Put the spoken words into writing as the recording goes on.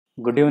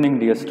Good evening,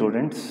 dear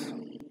students.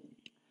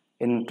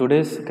 In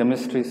today's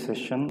chemistry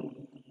session,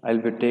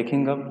 I'll be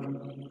taking up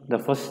the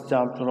first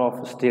chapter of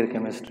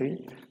stereochemistry,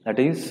 that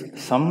is,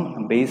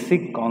 some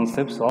basic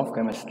concepts of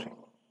chemistry.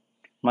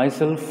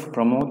 Myself,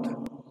 Pramod,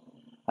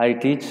 I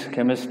teach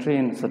chemistry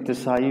in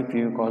Satyasai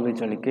PU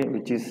College, Alike,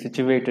 which is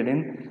situated in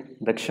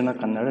Dakshina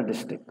Kannada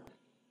district.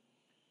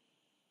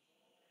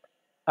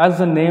 As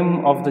the name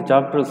of the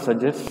chapter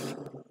suggests,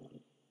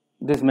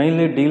 this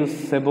mainly deals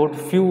about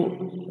few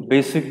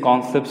basic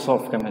concepts of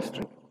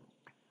chemistry.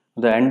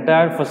 The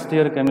entire first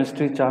year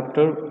chemistry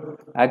chapter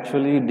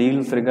actually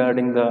deals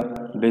regarding the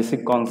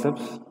basic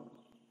concepts.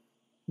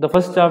 The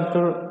first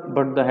chapter,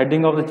 but the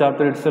heading of the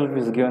chapter itself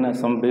is given as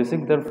some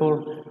basic. Therefore,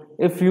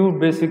 a few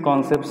basic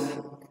concepts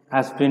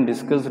has been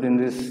discussed in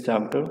this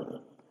chapter.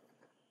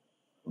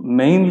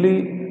 Mainly,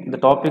 the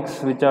topics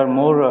which are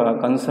more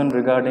concerned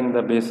regarding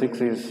the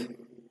basics is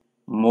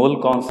mole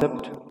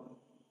concept.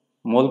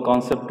 Mole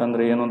concept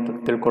ಅಂದರೆ ಏನು ಅಂತ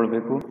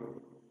ತಿಳ್ಕೊಳ್ಬೇಕು.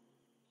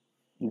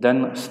 Then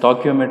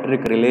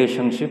stoichiometric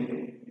relationship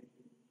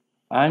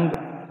and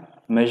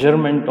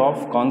measurement of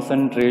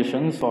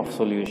concentrations of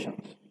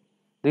solutions.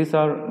 These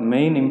are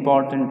main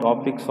important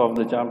topics of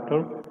the chapter.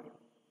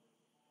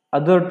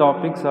 Other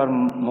topics are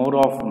more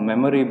of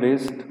memory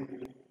based.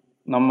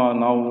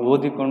 ನಾವು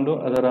ಓದಿಕೊಂಡು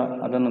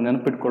ಅದನ್ನು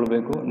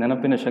ನೆನಪಿಟ್ಕೊಳ್ಬೇಕು,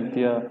 ನೆನಪಿನ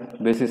ಶಕ್ತಿಯ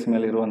basis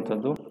ಮೇಲೆ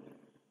ಇರುವಂಥದ್ದು.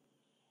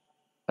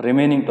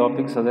 ರಿಮೈನಿಂಗ್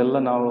ಟಾಪಿಕ್ಸ್ ಅದೆಲ್ಲ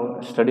ನಾವು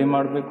ಸ್ಟಡಿ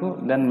ಮಾಡಬೇಕು,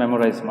 ದೆನ್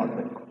ಮೆಮೊರೈಸ್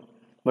ಮಾಡಬೇಕು.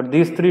 But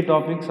these 3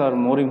 topics are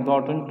more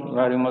important,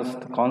 where you must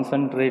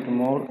concentrate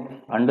more,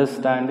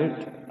 understand it,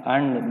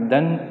 and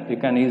then you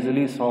can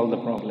easily solve the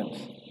problems.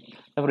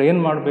 ಅವ್ರು ಏನು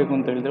ಮಾಡಬೇಕು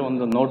ಅಂತ ಹೇಳಿದರೆ,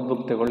 ಒಂದು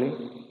ನೋಟ್ಬುಕ್ ತಗೊಳ್ಳಿ.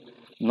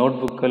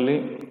 ನೋಟ್ಬುಕ್ಕಲ್ಲಿ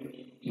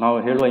ನಾವು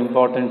ಹೇಳುವ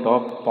ಇಂಪಾರ್ಟೆಂಟ್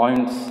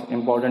ಪಾಯಿಂಟ್ಸ್,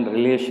 ಇಂಪಾರ್ಟೆಂಟ್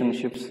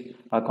ರಿಲೇಷನ್ಶಿಪ್ಸ್,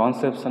 ಆ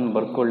ಕಾನ್ಸೆಪ್ಟ್ಸನ್ನು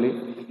ಬರ್ಕೊಳ್ಳಿ,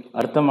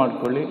 ಅರ್ಥ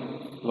ಮಾಡ್ಕೊಳ್ಳಿ.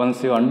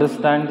 Once you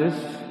understand this,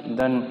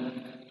 then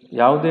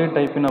ಯಾವುದೇ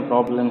ಟೈಪಿನ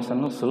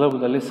ಪ್ರಾಬ್ಲಮ್ಸನ್ನು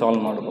ಸುಲಭದಲ್ಲಿ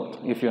ಸಾಲ್ವ್ ಮಾಡ್ಬೋದು,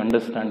 if you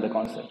understand the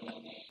concept.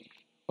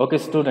 Okay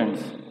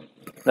students,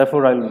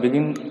 therefore I will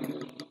begin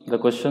the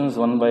questions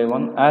one by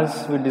one. As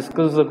we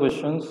discuss the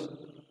questions,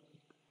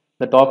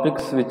 the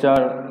topics which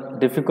are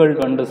difficult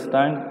to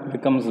understand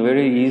becomes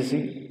very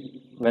easy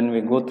when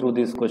we go through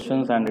these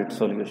questions and its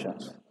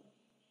solutions.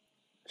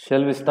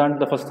 Shall we start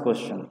the first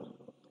question?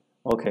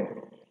 Okay.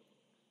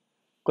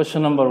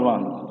 Question number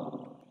 1.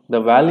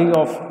 The value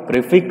of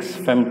prefix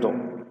femto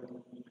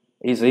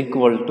is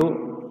equal to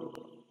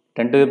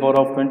 10 to the power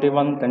of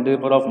 21, 10 to the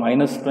power of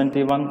minus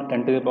 21,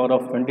 10 to the power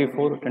of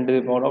 24, 10 to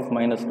the power of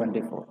minus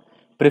 24.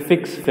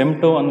 Prefix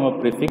femto ಅನ್ನುವ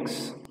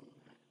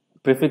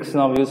prefix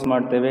ನಾವು use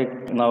ಮಾಡ್ತೇವೆ.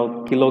 ನಾವು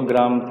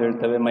kilogram ಅಂತ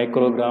ಹೇಳ್ತೇವೆ,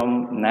 microgram,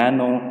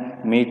 nano,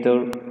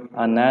 metre.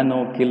 ಆ nano,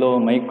 kilo,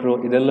 micro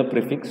ಇದೆಲ್ಲ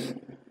prefix.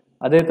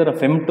 ಅದೇ ಥರ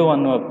ಫೆಮ್ಟೋ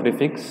ಅನ್ನುವ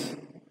ಪ್ರಿಫಿಕ್ಸ್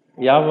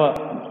ಯಾವ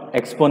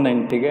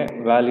ಎಕ್ಸ್ಪೋನೆಂಟಿಗೆ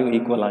ವ್ಯಾಲ್ಯೂ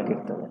ಈಕ್ವಲ್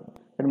ಆಗಿರ್ತದೆ.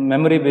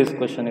 ಮೆಮರಿ ಬೇಸ್ಡ್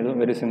ಕ್ವಶನ್ ಇದು,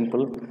 ವೆರಿ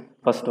ಸಿಂಪಲ್.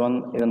 ಫಸ್ಟ್ ಒನ್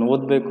ಇದನ್ನು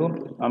ಓದಬೇಕು,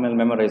 ಆಮೇಲೆ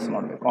ಮೆಮರೈಸ್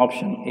ಮಾಡಬೇಕು.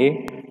 Option A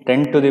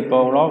 10 to the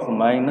power of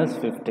minus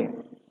 15.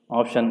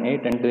 Option A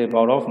 10 to the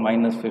power of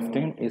minus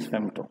 15 is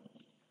femto.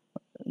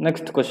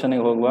 Next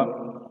ಕ್ವಶನಿಗೆ ಹೋಗುವ.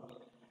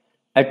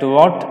 At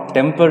what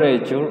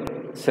temperature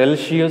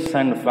Celsius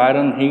and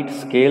Fahrenheit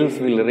scales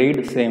will read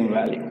same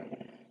value?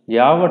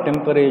 ಯಾವ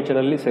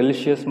ಟೆಂಪರೇಚರಲ್ಲಿ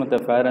Celsius ಮತ್ತು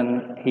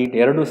Fahrenheit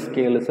ಎರಡು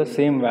scales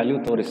same value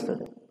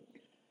ತೋರಿಸ್ತದೆ.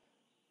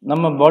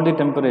 ನಮ್ಮ body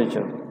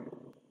temperature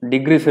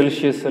degree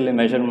ಸೆಲ್ಸಿಯಸ್ಸಲ್ಲಿ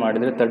measure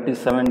ಮಾಡಿದರೆ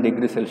 37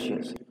 degree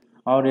Celsius.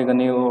 ಅವ್ರೀಗ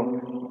ನೀವು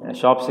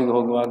ಶಾಪ್ಸಿಗೆ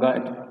ಹೋಗುವಾಗ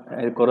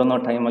corona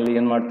ಟೈಮಲ್ಲಿ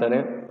ಏನು ಮಾಡ್ತಾರೆ,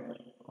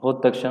 ಹೋದ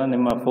ತಕ್ಷಣ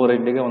ನಿಮ್ಮ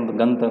ಫೋರ್ಹೆಡ್ಡಿಗೆ ಒಂದು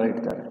ಗನ್ ಥರ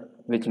ಇಡ್ತಾರೆ,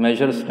 ವಿಚ್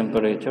ಮೆಷರ್ಸ್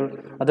ಟೆಂಪರೇಚರ್.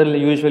 ಅದರಲ್ಲಿ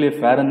ಯೂಶ್ವಲಿ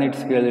ಫ್ಯಾರನ್ಹೀಟ್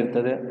ಸ್ಕೇಲ್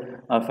ಇರ್ತದೆ.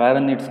 ಆ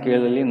ಫ್ಯಾರನ್ಹೀಟ್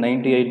ಸ್ಕೇಲಲ್ಲಿ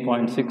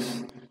 98.6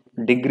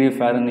 ಡಿಗ್ರಿ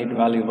ಫ್ಯಾರನ್ಹೀಟ್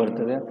ವ್ಯಾಲ್ಯೂ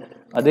ಬರ್ತದೆ.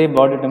 ಅದೇ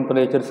ಬಾಡಿ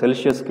ಟೆಂಪರೇಚರ್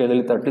ಸೆಲ್ಸಿಯಸ್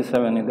ಸ್ಕೇಲಲ್ಲಿ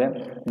 37 ಇದೆ.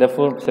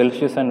 Therefore,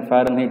 Celsius and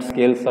Fahrenheit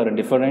scales are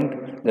different,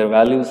 their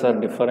values are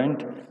different.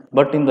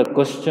 But in the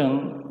question,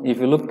 if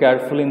you look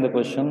carefully in the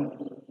question,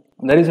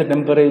 there is a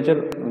temperature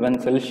when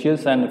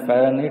Celsius and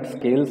Fahrenheit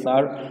scales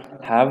are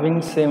having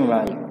same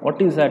value. What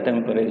is that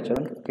temperature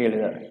ಅಂತ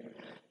ಕೇಳಿದ್ದಾರೆ.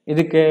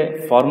 ಇದಕ್ಕೆ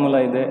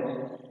formula ಇದೆ.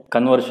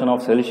 Conversion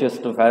of Celsius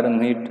to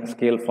Fahrenheit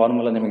scale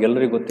formula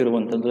ನಿಮಗೆಲ್ಲರಿಗೂ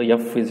ಗೊತ್ತಿರುವಂಥದ್ದು.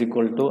 F is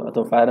equal to,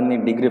 ಅಥವಾ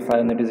Fahrenheit degree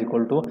Fahrenheit is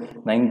equal to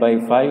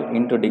 9/5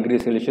 into degree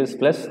Celsius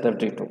plus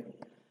 32.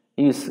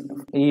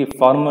 ಈ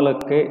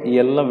ಫಾರ್ಮುಲಕ್ಕೆ ಈ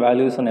ಎಲ್ಲ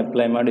ವ್ಯಾಲ್ಯೂಸನ್ನು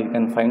apply ಮಾಡಿ you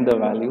can find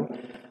the value.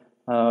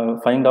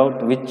 Find out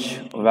which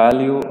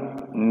value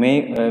may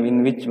in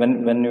which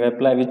when you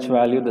apply which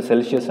value the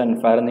Celsius and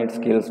Fahrenheit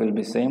scales will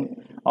be same.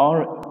 Or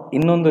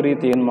ಇನ್ನೊಂದು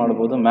ರೀತಿ ಏನು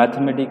ಮಾಡ್ಬೋದು,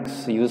 mathematics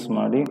use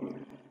ಮಾಡಿ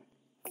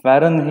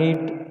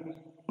Fahrenheit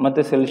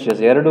ಮತ್ತು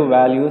ಸೆಲ್ಸಿಯಸ್ ಎರಡು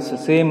values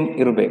same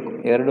ಇರಬೇಕು.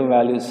 ಎರಡು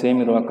values same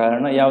ಇರುವ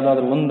ಕಾರಣ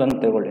ಯಾವುದಾದ್ರೂ ಒಂದನ್ನು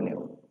ತಗೊಳ್ಳಿ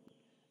ನೀವು.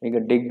 ಈಗ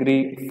ಡಿಗ್ರಿ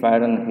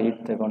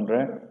ಫ್ಯಾರನ್ಹೀಟ್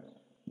ತಗೊಂಡ್ರೆ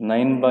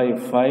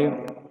 9/5,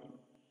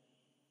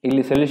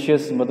 ಇಲ್ಲಿ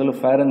ಸೆಲ್ಸಿಯಸ್ ಬದಲು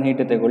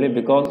ಫ್ಯಾರನ್ಹೀಟ್ ತಗೊಳ್ಳಿ,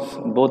 because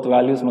both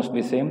values must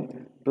be same,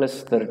 plus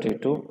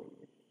 32.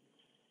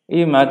 ಈ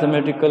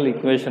ಮ್ಯಾಥಮೆಟಿಕಲ್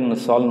ಇಕ್ವೇಷನ್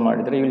ಸಾಲ್ವ್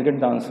ಮಾಡಿದರೆ you will get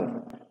the answer.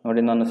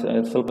 ನೋಡಿ, ನಾನು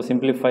ಸ್ವಲ್ಪ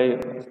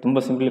ತುಂಬ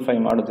ಸಿಂಪ್ಲಿಫೈ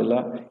ಮಾಡೋದಿಲ್ಲ.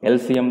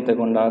 LCM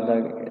ತಗೊಂಡು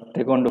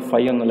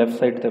 5 ಅನ್ನು ಲೆಫ್ಟ್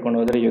ಸೈಡ್ ತಗೊಂಡು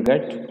ಹೋದರೆ you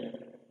get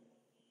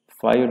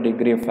 5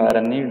 degree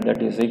Fahrenheit, that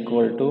is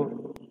equal to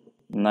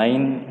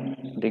 9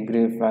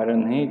 degree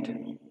Fahrenheit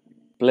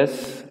plus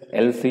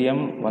LCM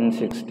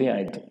 160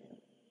 ಆಯಿತು.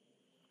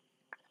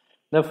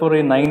 Therefore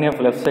ಈ 9F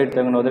ಲೆಫ್ಟ್ ಸೈಡ್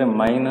ತಗೊಂಡು ಹೋದರೆ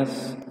ಮೈನಸ್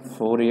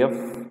 4F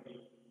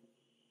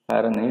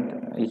Fahrenheit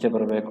ಈಚೆ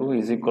ಬರಬೇಕು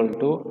is equal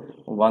to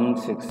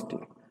 160.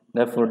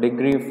 Therefore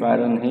degree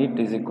Fahrenheit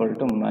is equal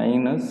to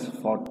minus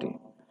 40.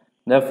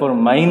 Therefore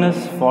minus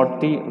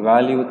 40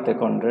 value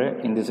ತಗೊಂಡ್ರೆ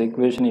in this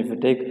equation, if you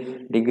take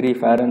degree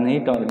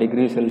Fahrenheit or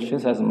degree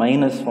Celsius as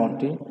minus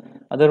 40,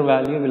 other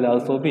value will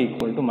also be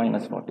equal to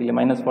minus 40. ಇಲ್ಲಿ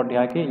minus 40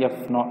 ಹಾಕಿ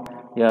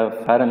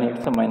Fahrenheit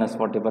minus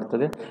 40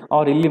 ಬರ್ತದೆ,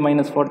 or ಇಲ್ಲಿ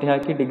minus 40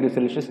 ಹಾಕಿ degree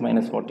Celsius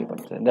minus 40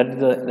 ಬರ್ತದೆ.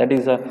 That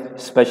is a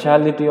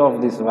speciality of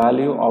this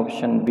value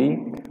option B,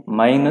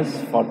 minus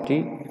 40,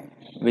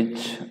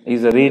 which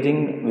is a reading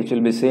which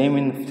will be same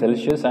in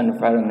Celsius and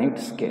Fahrenheit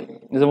scale.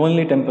 This is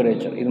only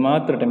temperature. ಇದು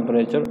ಮಾತ್ರ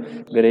temperature,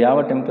 ಬೇರೆ ಯಾವ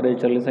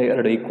temperature ಸಹ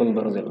ಎರಡು equal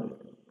ಬರೋದಿಲ್ಲ.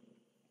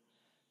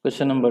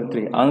 Question number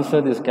 3. Answer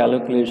this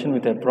calculation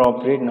with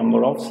appropriate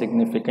number of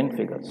significant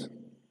figures.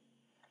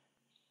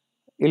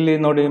 ಇಲ್ಲಿ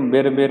ನೋಡಿ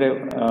ಬೇರೆ ಬೇರೆ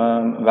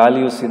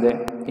ವ್ಯಾಲ್ಯೂಸ್ ಇದೆ.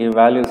 ಈ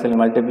ವ್ಯಾಲ್ಯೂಸಲ್ಲಿ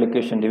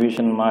ಮಲ್ಟಿಪ್ಲಿಕೇಶನ್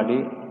ಡಿವಿಷನ್ ಮಾಡಿ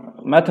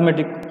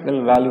ಮ್ಯಾಥಮೆಟಿಕಲ್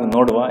ವ್ಯಾಲ್ಯೂ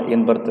ನೋಡುವ,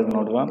 ಏನು ಬರ್ತದೆ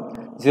ನೋಡುವ.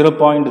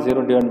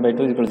 0.0 divided by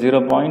 2 is equal to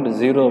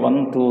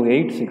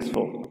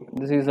 0.012864.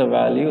 This is the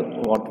value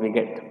what we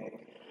get.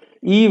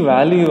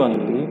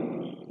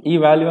 ಈ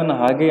ವ್ಯಾಲ್ಯೂವನ್ನು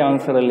ಹಾಗೆ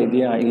ಆನ್ಸರಲ್ಲಿ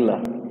ಇದೆಯಾ? ಇಲ್ಲ.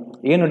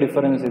 ಏನು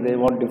ಡಿಫರೆನ್ಸ್ ಇದೆ?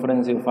 What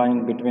difference you find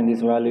between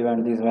this value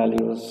and these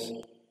values?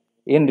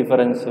 ಏನು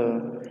ಡಿಫರೆನ್ಸ್?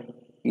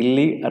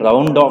 ಇಲ್ಲಿ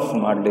ರೌಂಡ್ ಆಫ್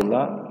ಮಾಡಲಿಲ್ಲ,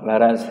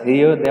 ವ್ಯಾರಾಸ್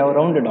here they have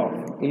rounded of.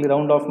 ಇಲ್ಲಿ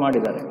ರೌಂಡ್ ಆಫ್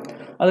ಮಾಡಿದ್ದಾರೆ.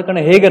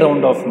 ಅದಕ್ಕೆ ಹೇಗೆ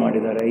ರೌಂಡ್ ಆಫ್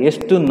ಮಾಡಿದ್ದಾರೆ,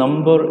 ಎಷ್ಟು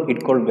ನಂಬರ್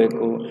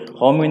ಇಟ್ಕೊಳ್ಬೇಕು,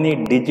 how many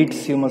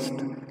digits you must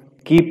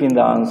keep in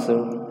the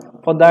answer,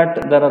 for that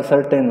there are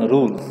certain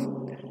rules.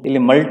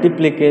 ಇಲ್ಲಿ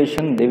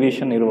ಮಲ್ಟಿಪ್ಲಿಕೇಶನ್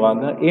ಡಿವಿಷನ್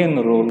ಇರುವಾಗ ಏನು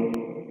rule?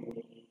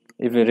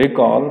 If you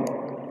recall,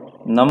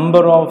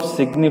 number of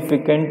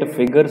significant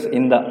figures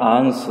in the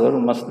answer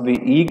must be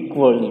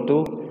equal to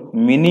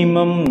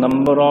minimum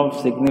number of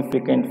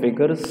significant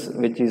figures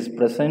which is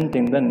present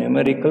in the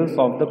numericals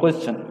of the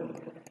question.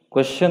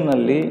 Question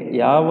ಅಲ್ಲಿ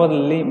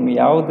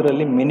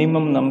ಯಾವುದರಲ್ಲಿ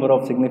minimum number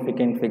of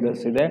significant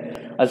figures ಇದೆ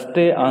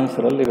ಅಷ್ಟೇ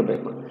ಆನ್ಸರಲ್ಲಿ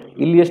ಇರಬೇಕು.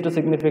 ಇಲ್ಲಿ ಎಷ್ಟು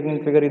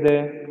significant figure ಇದೆ?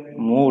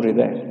 3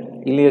 ಇದೆ.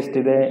 ಇಲ್ಲಿ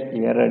ಎಷ್ಟಿದೆ?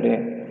 2.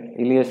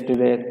 ಇಲ್ಲಿ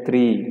ಎಷ್ಟಿದೆ?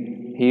 3.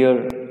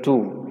 Here 2.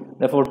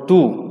 Therefore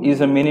 2 is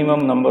a minimum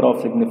number of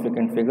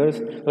significant figures.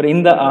 But in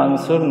the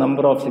answer,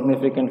 number of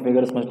significant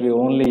figures must be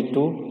only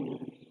 2.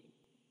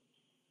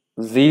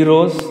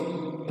 Zeros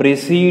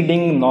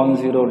preceding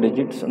non-zero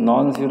digits.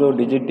 Non-zero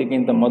digit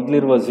ಗಿಂತ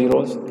ಮೊದಲಿರುವ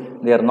zeros,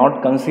 they are not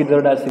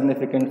considered as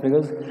significant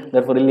figures.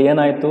 Therefore ಇಲ್ಲಿ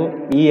ಏನಾಯಿತು?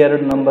 ಈ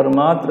 2 number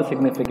ಮಾತ್ರ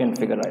significant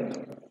figure ಆಯಿತು.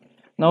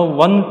 ನಾವು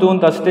 1, 2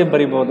 ಅಂತ ಅಷ್ಟೇ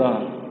ಬರಿಬೋದಾ?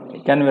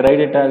 Can we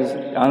right it as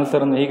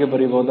ಆನ್ಸರನ್ನು ಹೀಗೆ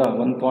ಬರಿಬೋದಾ?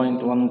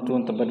 1.12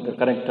 ಅಂತ ಬರೀತಾರೆ,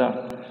 ಕರೆಕ್ಟಾ?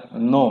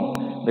 ನೋ,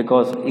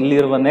 ಬಿಕಾಸ್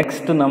ಇಲ್ಲಿರುವ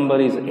next number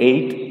is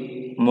 8,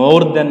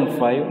 more than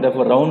 5.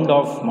 ದೆಫೋರ್ round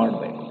of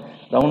ಮಾಡಬೇಕು.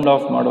 ರೌಂಡ್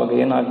ಆಫ್ ಮಾಡುವಾಗ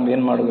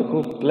ಏನು ಮಾಡಬೇಕು?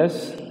 ಪ್ಲಸ್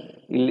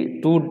ಇಲ್ಲಿ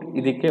 2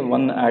 ಇದಕ್ಕೆ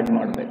 1 ಆ್ಯಡ್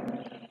ಮಾಡಬೇಕು.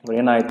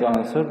 ಏನಾಯಿತು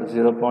ಆನ್ಸರ್?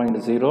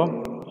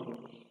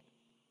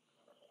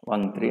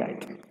 0.013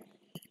 ಆಯಿತು.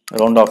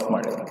 ರೌಂಡ್ ಆಫ್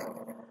ಮಾಡಿದರೆ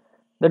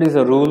that is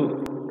a rule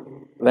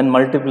when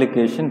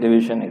multiplication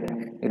division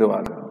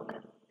ಇರುವಾಗ.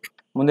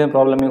 ಮುಂದಿನ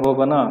ಪ್ರಾಬ್ಲಮಿಗೆ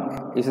ಹೋಗೋಣ.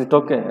 Is it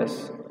okay? S.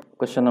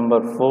 Question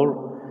number 4.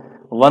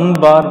 1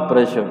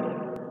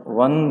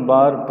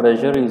 bar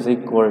pressure is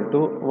equal to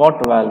what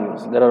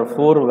values? There are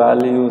 4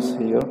 values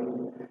here.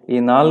 ಈ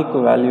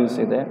 4 ವ್ಯಾಲ್ಯೂಸ್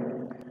ಇದೆ.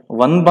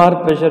 1 bar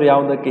pressure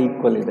ಯಾವುದಕ್ಕೆ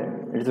ಈಕ್ವಲ್ ಇದೆ?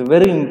 It's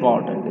very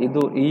important.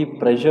 ಈ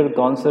pressure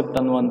concept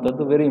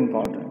ಅನ್ನುವಂಥದ್ದು very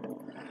important.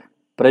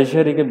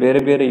 ಪ್ರೆಷರಿಗೆ ಬೇರೆ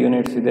ಬೇರೆ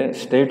ಯೂನಿಟ್ಸ್ ಇದೆ.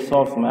 ಸ್ಟೇಟ್ಸ್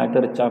ಆಫ್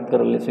ಮ್ಯಾಟರ್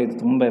ಚಾಪ್ಟರಲ್ಲಿ ಸಹ ಇದು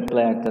ತುಂಬ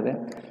ಅಪ್ಲೈ ಆಗ್ತದೆ.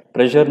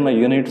 ಪ್ರೆಷರ್ನ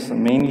ಯೂನಿಟ್ಸ್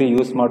ಮೇನ್ಲಿ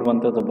ಯೂಸ್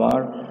ಮಾಡುವಂಥದ್ದು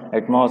bar,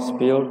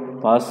 atmosphere,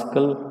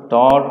 Pascal,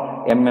 tar,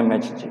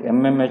 MMHg.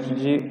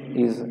 MMHg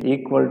is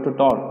equal to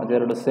ಟಾರ್.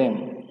 ಅದೆರಡು ಸೇಮ್.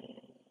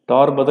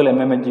 ಟಾರ್ ಬದಲು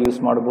MMHg ಯೂಸ್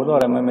ಮಾಡ್ಬೋದು,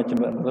 ಅವ್ರು MMHg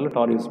ಬದಲು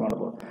ಟಾರ್ ಯೂಸ್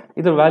ಮಾಡ್ಬೋದು.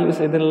 ಇದ್ರ ವ್ಯಾಲ್ಯೂಸ್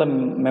ಇದೆಲ್ಲ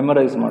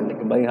ಮೆಮರೈಸ್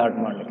ಮಾಡಲಿಕ್ಕೆ, ಬೈ ಹಾರ್ಟ್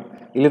ಮಾಡಲಿಕ್ಕೆ.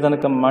 ಇಲ್ಲಿ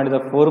ತನಕ ಮಾಡಿದ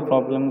 4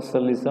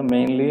 ಪ್ರಾಬ್ಲಮ್ಸಲ್ಲಿ ಸಹ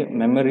mainly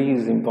memory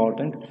is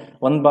important.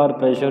 1 bar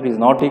pressure is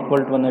not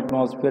equal to 1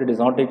 atmosphere, it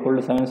is not equal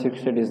to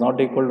 760, it is not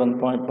equal to 1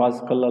 point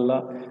Pascal ಅಲ್ಲ,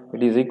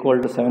 it is equal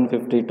to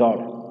 750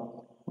 tar.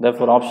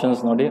 Therefore options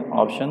ನೋಡಿ,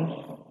 option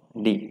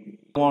D.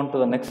 Move on to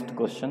the next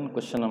question,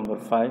 question number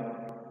 5.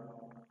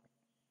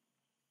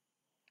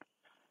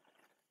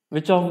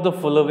 Which of the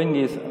following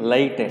is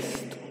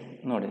lightest?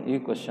 ನೋಡಿ ಈ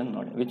question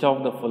ನೋಡಿ. Which of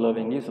the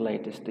following is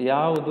lightest?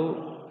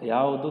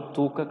 ಯಾವುದು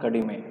ತೂಕ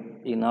ಕಡಿಮೆ?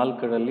 ಈ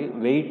 4ರಲ್ಲಿ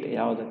weight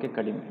ಯಾವುದಕ್ಕೆ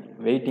ಕಡಿಮೆ?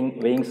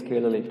 ವೇಯಿಂಗ್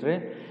ಸ್ಕೇಲಲ್ಲಿ ಇಟ್ಟರೆ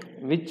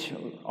which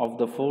of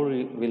the 4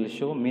 will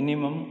show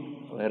minimum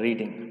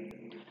reading?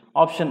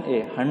 Option A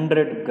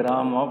 100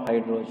 gram of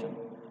hydrogen.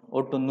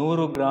 ಒಟ್ಟು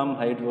 100 ಗ್ರಾಮ್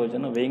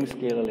ಹೈಡ್ರೋಜನ್ ವೇಯಿಂಗ್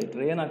ಸ್ಕೇಲಲ್ಲಿ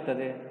ಇಟ್ಟರೆ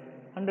ಏನಾಗ್ತದೆ?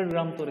 100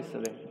 ಗ್ರಾಮ್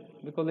ತೋರಿಸ್ತದೆ,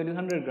 because it is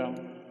 100 gram.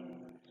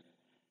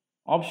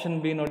 Option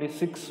B ನೋಡಿ,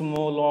 6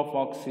 mole of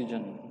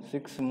oxygen.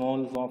 6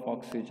 moles of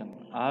oxygen,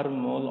 6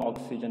 mole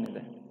oxygen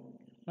ಇದೆ.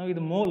 ನಾವು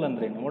ಇದು mole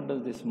ಅಂದ್ರೆ ಏನು? What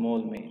does this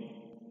mole mean?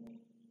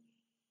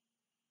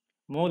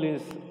 Mole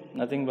is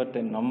nothing but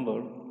a number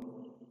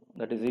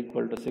that is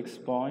equal to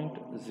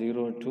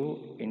 6.02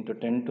 into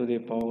 10 to the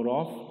power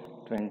of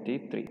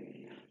 23.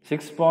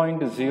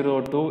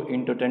 6.02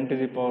 into 10 to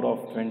the power of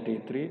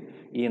 23,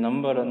 ಈ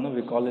ನಂಬರನ್ನು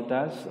we call it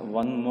as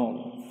 1 mole.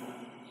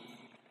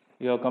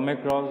 You have come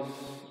across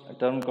a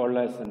term called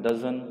as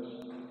dozen.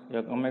 You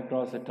have come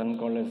across a term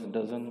called as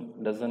dozen.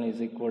 Dozen is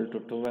equal to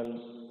 12.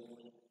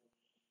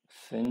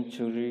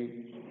 Century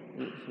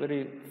is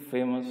very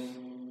famous,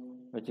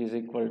 which is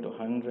equal to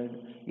 100.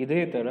 ಇದೇ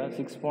ಥರ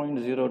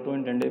 6.02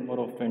 into 10 to the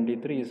power of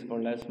 23 is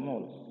called as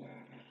mole.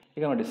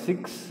 ಈಗ ನೋಡಿ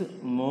 6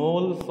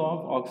 moles of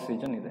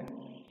oxygen ಇದೆ.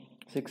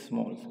 6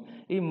 moles.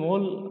 ಈ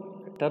mole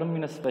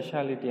termina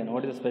speciality and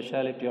what is the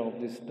speciality of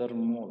this term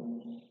mole?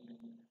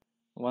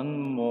 1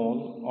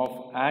 mole of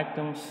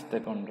atoms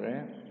ತಗೊಂಡ್ರೆ,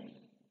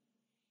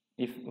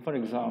 if for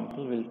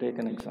example we'll take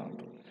an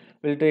example,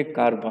 we'll take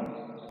carbon.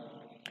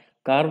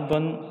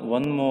 Carbon,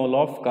 1 mole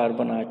of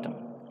carbon atom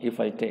if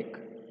I take,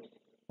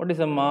 what is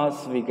the mass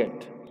we get?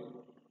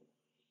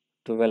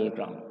 12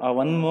 gram.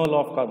 1 mole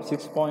of carbon,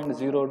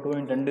 6.02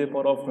 into 10 to the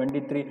power of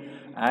 23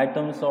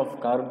 atoms of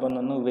carbon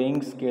ಅನ್ನು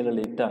weighing scale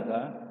ಅಲ್ಲಿ ಇಟ್ಟಾಗ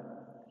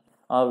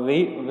ಆ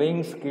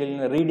weighing scale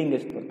ನ reading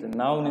ಎಷ್ಟು ಬರ್ತದೆ?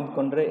 ನಾವು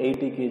ನಿಂತ್ಕೊಂಡ್ರೆ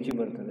 80 kg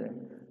ಬರ್ತದೆ.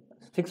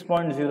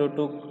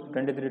 6.02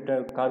 23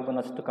 carbon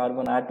ಅಷ್ಟು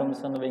ಕಾರ್ಬನ್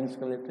ಆಟಮ್ಸ್ ಅನ್ನು weighing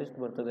scale ಇಟ್ಟರೆ ಎಷ್ಟು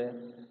ಬರ್ತದೆ?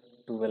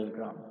 12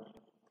 gram.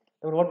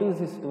 So what is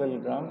this 12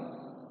 gram?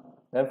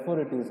 Therefore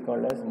it is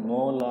called as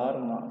molar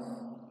mass.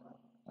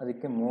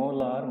 ಅದಕ್ಕೆ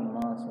molar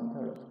mass ಅಂತ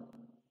ಹೇಳೋದು.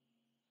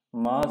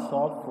 Mass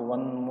of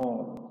 1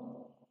 mole.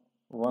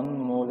 1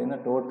 mole in a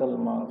total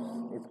mass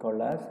is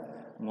called as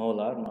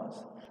molar mass.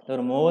 The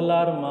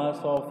molar mass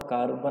of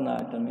carbon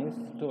atom is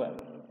 12.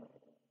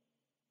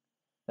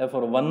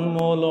 Therefore 1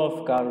 mole of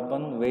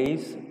carbon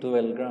weighs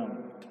 12 gram.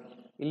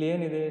 ಇಲ್ಲಿ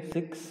ಏನಿದೆ?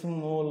 6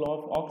 mole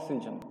of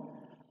oxygen.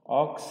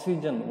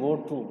 Oxygen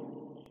O2.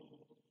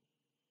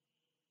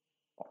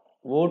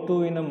 O2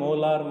 in a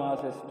molar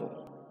mass ಎಷ್ಟು?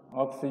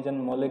 Oxygen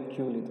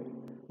molecule ಇದು.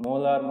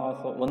 Molar mass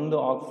of ಒಂದು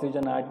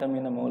oxygen atom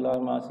in a molar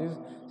mass is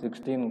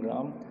 16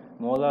 gram.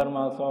 Molar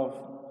mass of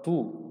 2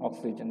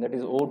 oxygen, that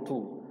is O2,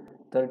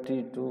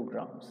 32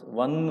 grams.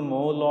 1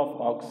 mole of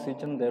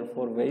oxygen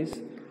therefore weighs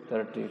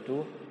 32.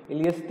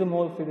 ಇಲ್ಲಿ ಎಷ್ಟು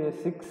moles ಇದೆ?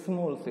 6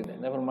 moles ಇದೆ.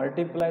 Therefore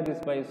multiply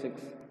this by 6.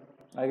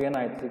 Again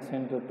 6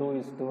 into 2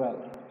 is 12.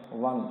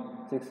 1.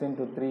 6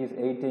 into 3 is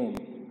 18.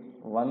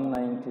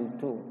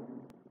 192.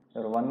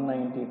 There are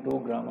 192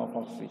 gram of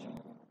oxygen.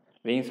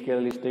 weighing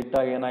scale ಇಷ್ಟು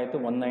ಇಟ್ಟಾಗ ಏನಾಯಿತು?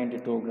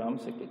 192 gram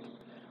ಸಿಕ್ಕಿತ್ತು.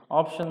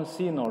 Option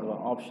C ನೋಡುವ.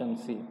 Option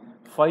C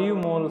 5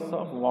 moles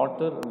of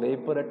water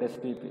vapour at S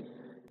T P.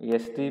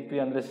 S T P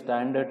ಅಂದರೆ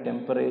standard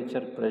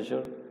temperature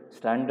pressure,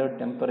 standard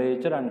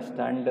temperature and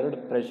standard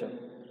pressure.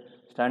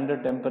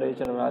 Standard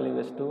temperature value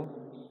ಎಷ್ಟು?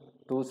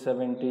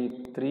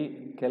 273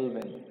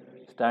 kelvin.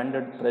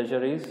 Standard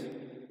pressure is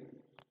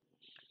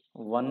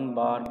 1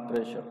 bar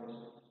pressure.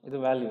 ಇದು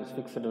values,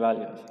 fixed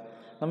values.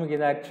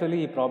 ನಮಗಿದು actually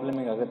ಈ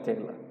ಪ್ರಾಬ್ಲಮಿಗೆ ಅಗತ್ಯ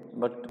ಇಲ್ಲ.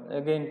 But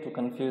again to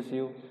confuse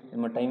you,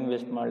 ನಿಮ್ಮ time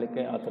waste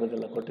ಮಾಡಲಿಕ್ಕೆ ಆ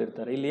ಥರದ್ದೆಲ್ಲ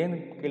ಕೊಟ್ಟಿರ್ತಾರೆ. ಇಲ್ಲಿ ಏನು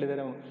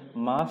ಕೇಳಿದರೆ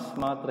ಮಾಸ್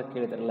ಮಾತ್ರ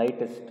ಕೇಳಿದ್ದಾರೆ.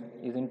 Lightest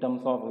is in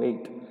terms of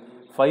weight.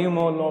 5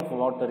 mole of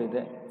water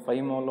ಇದೆ,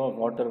 5 mole ಆಫ್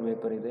ವಾಟರ್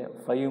ವೇಪರ್ ಇದೆ.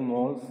 5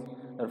 moles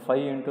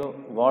 5 ಇಂಟು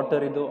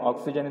ವಾಟರ್ ಇದು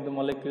ಆಕ್ಸಿಜನ್ ಇದು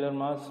molecular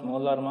mass,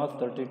 molar mass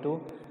 32.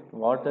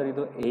 Water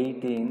ಇದು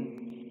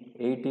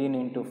 18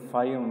 ಇಂಟು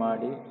 5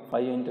 ಮಾಡಿ,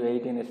 5 ಇಂಟು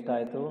 18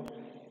 ಎಷ್ಟಾಯಿತು?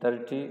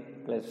 30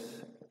 plus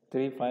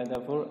 3 5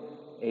 therefore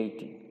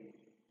 80.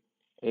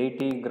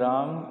 80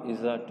 gram is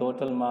the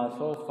total mass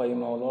of 5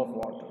 mole of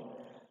water.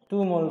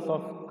 2 moles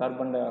of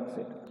carbon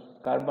dioxide.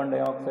 Carbon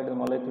dioxide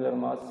molecular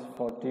mass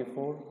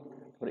 44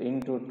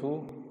 into 2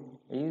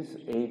 is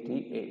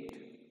 88.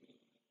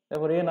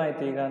 Therefore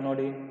ಏನಾಯ್ತು ಈಗ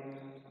ನೋಡಿ?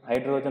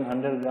 Hydrogen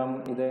 100 gram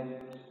ಇದೆ,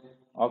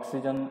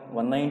 oxygen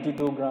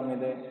 192 gram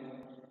ಇದೆ,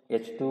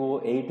 H2O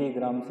 80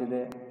 grams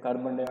ಇದೆ,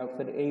 carbon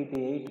dioxide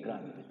 88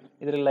 gram ಇದೆ.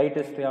 ಇದರಲ್ಲಿ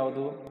lightest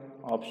ಯಾವುದು?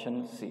 Option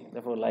C.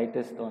 therefore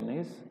lightest one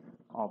is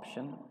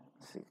option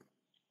C.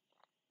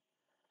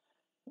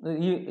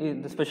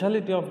 The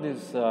speciality of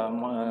this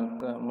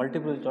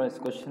multiple choice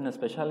question,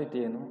 speciality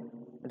ಏನು?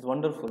 It's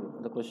wonderful.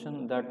 The question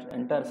that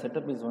entire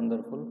setup is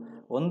wonderful.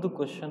 ಒಂದು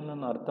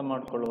ಕ್ವಶನನ್ನು ಅರ್ಥ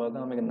ಮಾಡ್ಕೊಳ್ಳುವಾಗ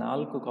ನಮಗೆ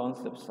 4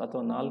 concepts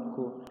ಅಥವಾ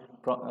 4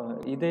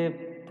 ಇದೇ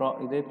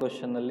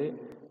ಕ್ವಶನ್ನಲ್ಲಿ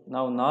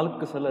ನಾವು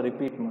 4 ಸಲ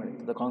ರಿಪೀಟ್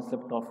ಮಾಡಿದ್ದು the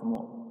concept of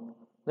mole.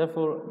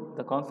 therefore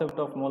the concept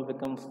of mole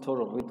becomes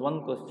thorough with one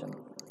question.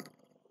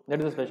 That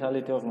is the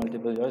speciality of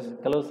multiple choice.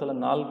 ಕೆಲವು ಸಲ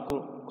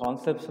 4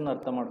 ಕಾನ್ಸೆಪ್ಟ್ಸನ್ನು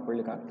ಅರ್ಥ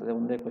ಮಾಡ್ಕೊಳ್ಳಿಕ್ಕೆ ಆಗ್ತದೆ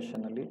ಒಂದೇ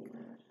ಕ್ವಶನಲ್ಲಿ.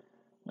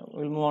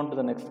 We'll move on to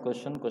the next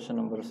question, question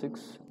number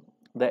 6.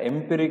 The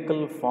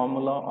empirical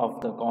formula of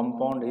the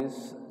compound is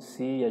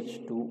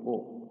CH2O.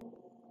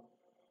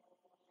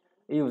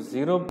 If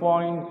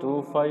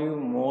 0.25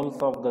 moles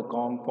of the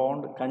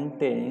compound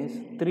contains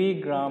 3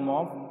 gram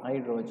of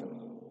hydrogen,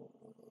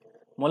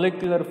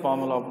 molecular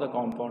formula of the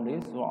compound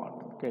is what?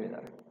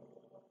 ಕೇಳಿದ್ದಾರೆ.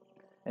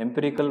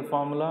 Empirical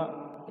formula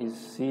is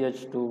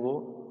CH2O.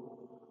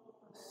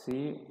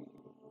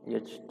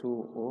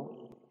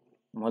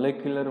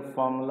 Molecular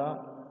formula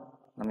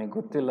ನಮಗೆ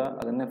ಗೊತ್ತಿಲ್ಲ,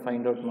 ಅದನ್ನೇ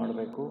find out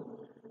ಮಾಡಬೇಕು.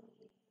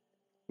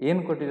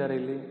 ಏನು ಕೊಟ್ಟಿದ್ದಾರೆ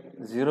ಇಲ್ಲಿ?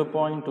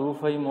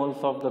 0.25 moles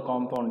of the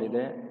compound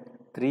ಇದೆ,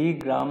 3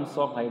 grams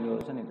of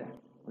hydrogen ಇದೆ.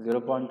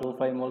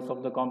 0.25 moles of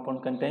the compound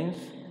contains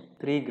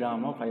 3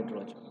 gram of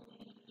hydrogen.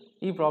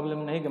 ಈ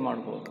ಪ್ರಾಬ್ಲಮ್ನ ಹೇಗೆ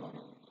ಮಾಡ್ಬೋದು?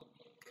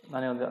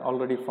 ನಾನು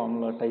already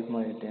formula type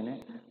ಮಾಡಿಟ್ಟೇನೆ.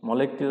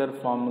 Molecular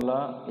formula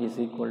is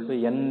equal to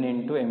N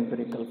into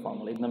empirical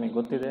formula. ಇದು ನಮಗೆ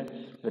ಗೊತ್ತಿದೆ,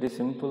 ವೆರಿ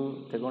ಸಿಂಪಲ್.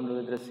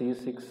 ತಗೊಂಡಿದ್ರೆ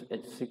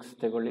C6H6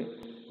 ತಗೊಳ್ಳಿ.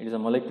 It is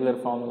a molecular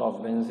formula of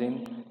benzene.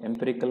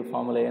 Empirical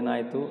formula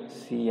ಏನಾಯಿತು?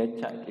 CH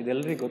ಆಯಿತು.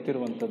 ಇದೆಲ್ಲರಿಗೂ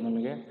ಗೊತ್ತಿರುವಂಥದ್ದು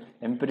ನಮಗೆ.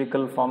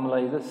 Empirical formula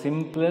is the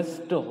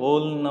simplest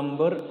whole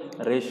number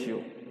ratio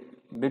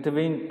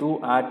between 2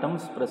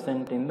 atoms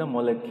present in the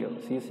ಮೊಲೆಕ್ಯೂಲ್.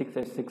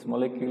 C6H6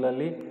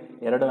 ಮೊಲೆಕ್ಯೂಲಲ್ಲಿ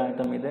 2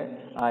 atom ಇದೆ.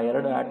 ಆ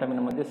 2 ಆಟಮಿನ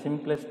ಮಧ್ಯೆ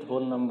simplest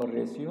whole number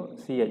ratio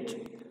CH.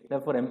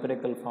 therefore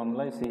empirical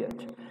formula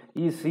CH.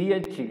 ಈ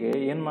CHಗೆ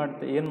ಏನು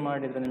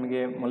ಮಾಡಿದರೆ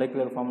ನಿಮಗೆ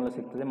ಮೊಲೆಕ್ಯುಲರ್ ಫಾರ್ಮುಲಾ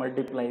ಸಿಗ್ತದೆ?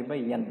 Multiply by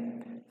N.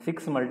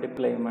 6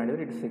 ಮಲ್ಟಿಪ್ಲೈ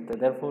ಮಾಡಿದರೆ ಇದು ಸಿಗ್ತದೆ.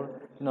 therefore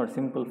ನೋಡಿ,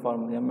 simple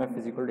formula MF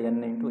is equal to N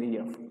into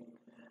EF.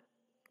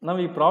 ನಾವು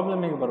ಈ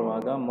ಪ್ರಾಬ್ಲಮಿಗೆ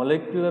ಬರುವಾಗ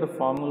molecular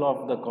formula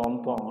of the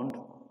compound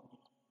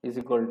is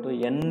equal to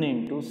N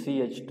into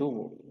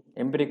CH2O.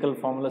 Empirical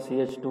formula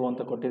CH2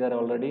 ಅಂತ ಕೊಟ್ಟಿದ್ದಾರೆ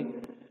ಆಲ್ರೆಡಿ.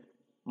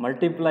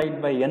 ಮಲ್ಟಿಪ್ಲೈಡ್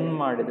ಬೈ N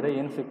ಮಾಡಿದರೆ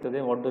ಏನು ಸಿಗ್ತದೆ?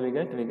 What do we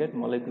get? We get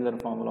molecular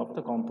formula of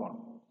the compound.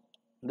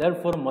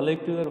 therefore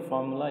molecular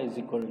formula is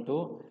equal to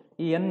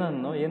ಈ N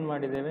ಅನ್ನು ಏನು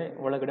ಮಾಡಿದ್ದೇವೆ?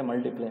 ಒಳಗಡೆ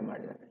ಮಲ್ಟಿಪ್ಲೈ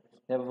ಮಾಡಿದ್ದೇವೆ.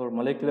 therefore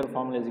molecular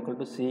formula is equal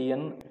to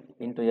CN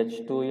into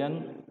H2N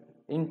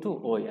into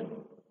ON.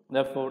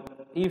 therefore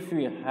if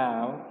we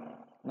have,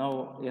 ನಾವು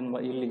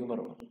ಇಲ್ಲಿಗೆ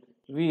ಬರುವ,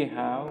 we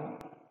have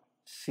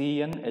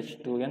Cn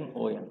H2n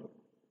ON.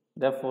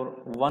 therefore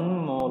 1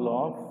 mole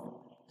of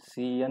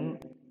Cn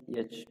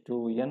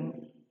H2n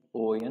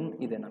ON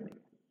ಇದೆ ನಮಗೆ.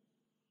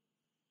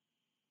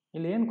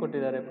 ಇಲ್ಲಿ ಏನು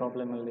ಕೊಟ್ಟಿದ್ದಾರೆ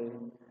ಪ್ರಾಬ್ಲಮಲ್ಲಿ?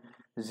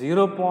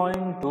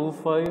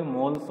 0.25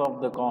 moles of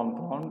the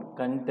compound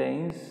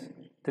contains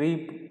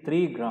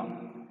 3 gram.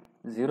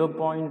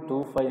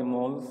 0.25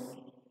 moles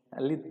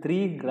ಅಲ್ಲಿ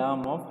 3 gram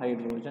of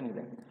hydrogen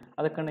ಇದೆ.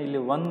 ಅದಕ್ಕೆ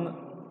ಇಲ್ಲಿ 1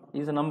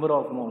 is a number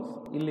of moles.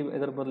 ಇಲ್ಲಿ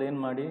ಇದರ ಬದಲು ಏನು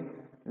ಮಾಡಿ?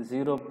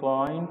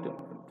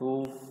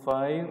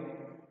 0.25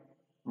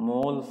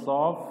 moles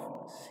of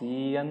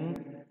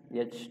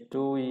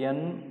CnH2n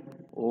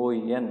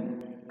ON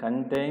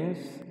contains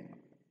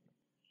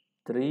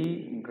 3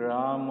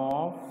 gram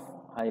of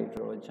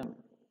hydrogen.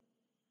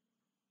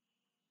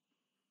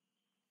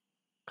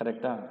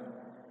 ಕರೆಕ್ಟಾ?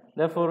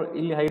 therefore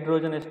ಇಲ್ಲಿ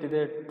ಹೈಡ್ರೋಜನ್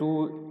ಎಷ್ಟಿದೆ? 2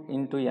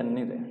 into N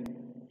ಇದೆ.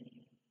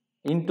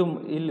 ಇಂಟು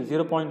ಇಲ್ಲಿ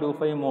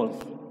 0.25 moles.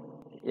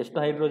 ಎಷ್ಟು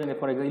ಹೈಡ್ರೋಜನ್?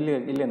 ಫಾರ್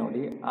ಎಕ್ಸಾಂಪಲ್ ಇಲ್ಲೇ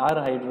ನೋಡಿ, 6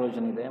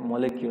 ಹೈಡ್ರೋಜನ್ ಇದೆ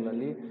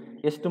ಮೊಲೆಕ್ಯೂಲಲ್ಲಿ.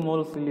 ಎಷ್ಟು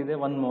ಮೋಲ್ಸ್ ಇಲ್ಲಿದೆ?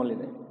 1 mole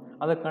ಇದೆ.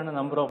 ಅದಕ್ಕೆ ಕಾರಣ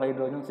ನಂಬರ್ ಆಫ್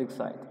ಹೈಡ್ರೋಜನ್ 6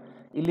 ಆಯಿತು.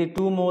 ಇಲ್ಲಿ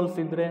 2 moles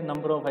ಇದ್ದರೆ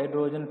ನಂಬರ್ ಆಫ್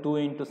ಹೈಡ್ರೋಜನ್ 2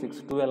 into 6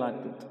 12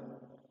 ಆಗ್ತಿತ್ತು.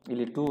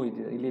 ಇಲ್ಲಿ 2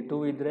 ಇದೆ, ಇಲ್ಲಿ 2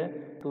 ಇದ್ದರೆ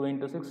 2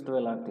 into 6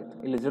 12 ಆಗ್ತಿತ್ತು.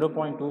 ಇಲ್ಲಿ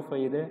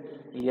 0.25 ಇದೆ,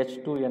 ಇಲ್ಲಿ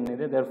H2N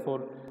ಇದೆ.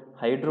 therefore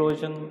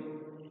ಹೈಡ್ರೋಜನ್,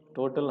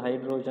 ಟೋಟಲ್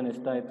ಹೈಡ್ರೋಜನ್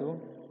ಎಷ್ಟಾಯಿತು?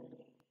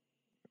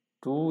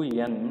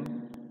 2N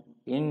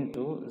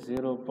into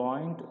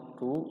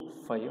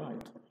 0.25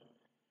 ಆಯಿತು.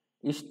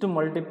 ಇಷ್ಟು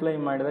ಮಲ್ಟಿಪ್ಲೈ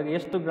ಮಾಡಿದಾಗ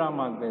ಎಷ್ಟು ಗ್ರಾಮ್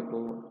ಆಗಬೇಕು?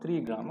 3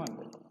 ಗ್ರಾಮ್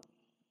ಆಗಬೇಕು.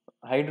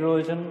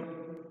 Hydrogen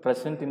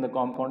present in the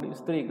compound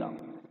is 3 gram.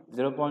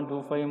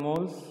 0.25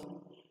 moles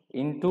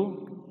into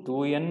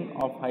 2N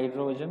of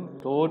hydrogen,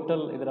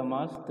 total ಇದರ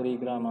ಮಾಸ್ 3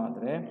 ಗ್ರಾಮ್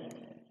ಆದರೆ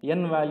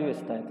N ವ್ಯಾಲ್ಯೂ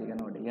ಎಷ್ಟಾಯ್ತು? ಈಗ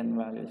ನೋಡಿ, N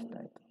ವ್ಯಾಲ್ಯೂ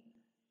ಎಷ್ಟಾಯಿತು?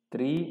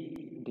 3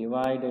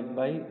 divided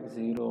by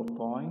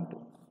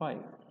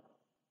 0.5.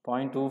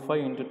 0.25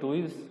 into 2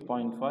 is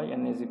 0.5.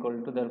 N is equal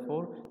to,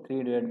 therefore 3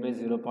 divided by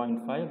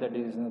 0.5, that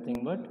is nothing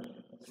but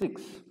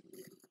 6.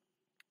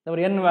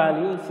 therefore N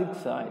value 6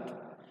 ಆಯಿತು.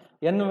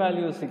 N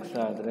value 6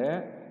 ಆದರೆ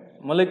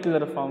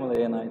molecular formula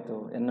ಏನಾಯಿತು?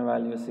 N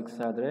value 6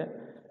 ಆದರೆ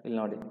ಇಲ್ಲಿ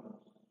ನೋಡಿ,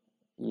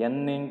 N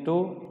into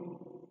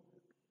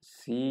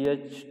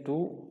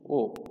CH2O.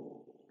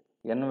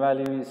 N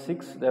value is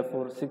 6,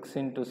 therefore 6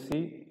 into C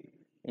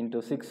into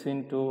 6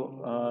 into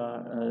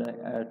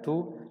 2,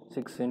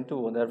 6 into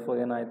O. therefore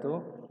ಏನಾಯಿತು?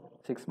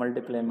 6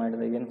 multiply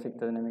ಮಾಡಿದಾಗ ಏನು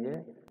ಸಿಗ್ತದೆ ನಮಗೆ?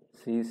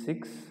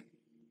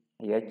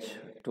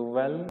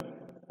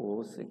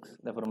 C6H12O6.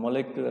 therefore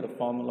molecular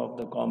formula of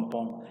the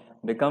compound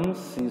becomes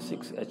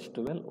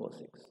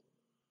C6H12O6.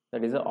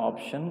 that is the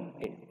option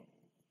A.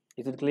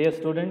 is it clear,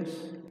 students?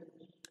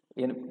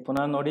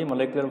 ಪುನಃ ನೋಡಿ,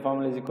 molecular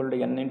formula is equal to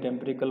N into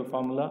empirical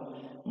formula.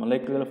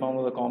 molecular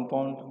formula of the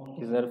compound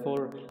is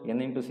therefore N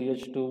into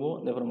CH2O.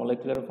 therefore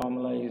molecular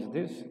formula is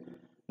this.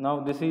 now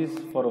this is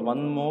for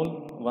 1 mole.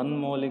 1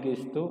 mole ಗೆ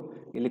ಇಷ್ಟು,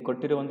 ಇಲ್ಲಿ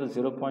ಕೊಟ್ಟಿರುವಂಥ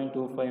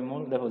 0.25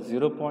 mole. therefore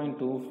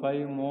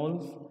 0.25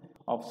 moles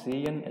of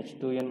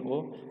CnH2nO.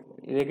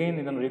 again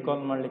ಇದನ್ನು recall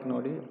ಮಾಡಲಿಕ್ಕೆ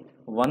ನೋಡಿ,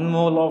 1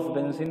 mole of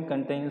benzene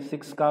contains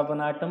 6 carbon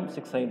atoms,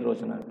 6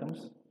 hydrogen atoms.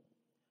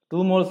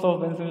 2 moles of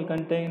benzene will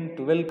contain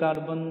 12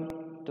 carbon,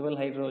 12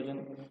 hydrogen.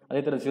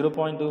 ಅದೇ ಥರ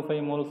 0.25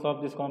 moles of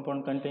this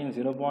compound contains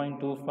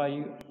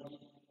 0.25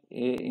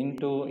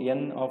 into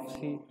N of C,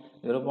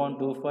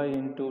 0.25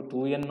 into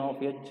 2N of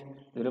H,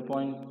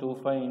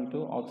 0.25 into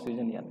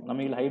oxygen N.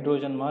 ನಮಗೆ ಇಲ್ಲಿ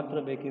hydrogen ಮಾತ್ರ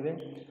ಬೇಕಿದೆ.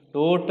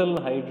 Total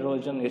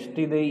hydrogen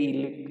ಎಷ್ಟಿದೆ?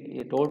 ಇಲ್ಲಿ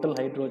total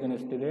hydrogen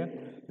ಎಷ್ಟಿದೆ?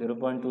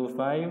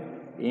 0.25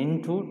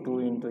 into 2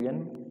 into N,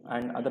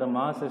 and ಅದರ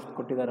ಮಾಸ್ ಎಷ್ಟು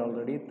ಕೊಟ್ಟಿದ್ದಾರೆ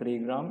already? 3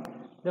 gram.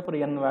 therefore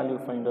N value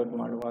find out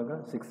ಮಾಡುವಾಗ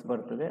 6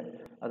 ಬರ್ತದೆ.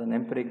 ಅದನ್ನು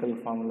ಎಂಪಿರಿಕಲ್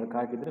ಫಾರ್ಮುಲಾಕ್ಕೆ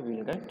ಹಾಕಿದರೆ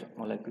will get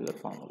molecular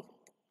formula.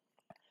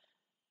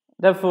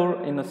 Therefore,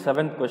 in the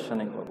 7th question,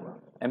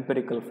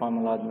 empirical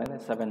formula admele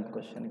 7th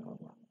question.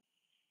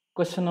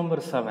 Question number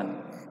 7.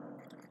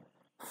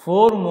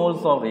 4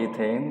 moles of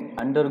ethane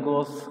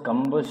undergoes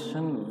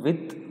combustion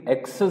with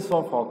excess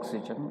of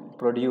oxygen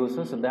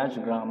produces dash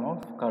gram of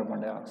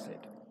carbon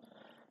dioxide.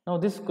 Now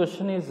this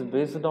question is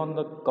based on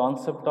the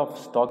concept of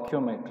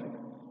stoichiometry.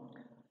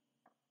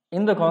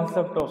 In the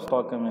concept of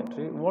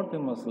stoichiometry, what we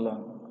must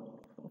learn?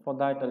 For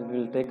that, I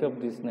will take up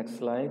this next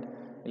slide.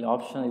 The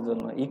option is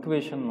an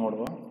equation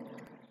nodva.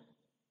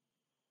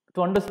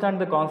 To understand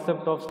the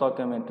concept of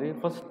stoichiometry,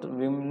 first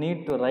we need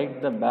to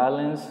write the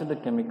balanced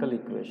chemical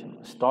equation.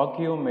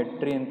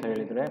 Stoichiometry anta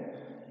helidre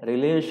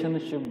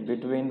relationship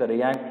between the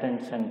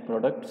reactants and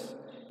products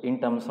in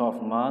terms of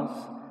mass,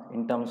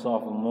 in terms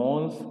of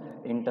moles,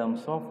 in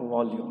terms of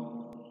volume.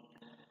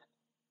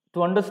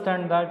 To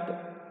understand that,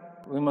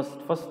 we must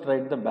first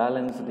write the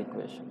balanced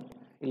equation.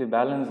 ಇಲ್ಲಿ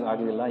balance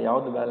ಆಗಲಿಲ್ಲ,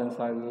 ಯಾವುದು balance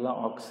ಆಗಲಿಲ್ಲ,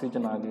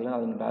 oxygen ಆಗಲಿಲ್ಲ,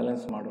 ಅದನ್ನು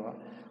balance ಮಾಡುವ.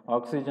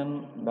 Oxygen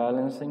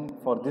balancing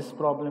for this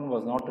problem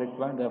was not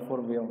required, therefore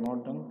we have not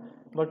done.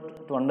 But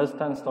to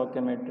understand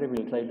stoichiometry, we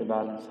will try to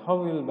balance. How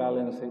we will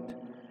balance it?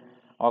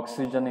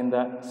 Oxygen in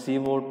the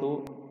CO2,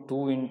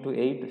 2 into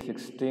 8,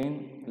 16,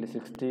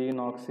 16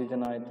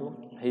 oxygen ಆಯಿತು.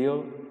 Here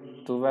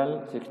 12,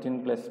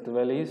 16 plus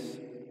 12 is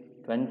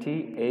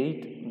 28,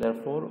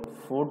 therefore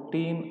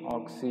 14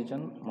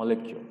 oxygen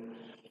molecule.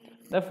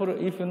 Therefore,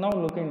 if you now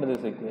look into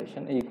this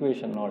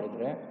equation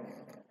ನೋಡಿದರೆ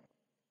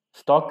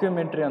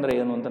stoichiometry ಅಂದರೆ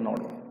ಏನು ಅಂತ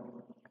ನೋಡುವ.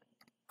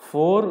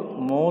 4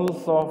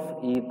 moles of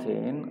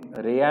ethane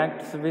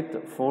reacts with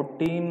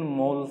 14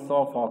 moles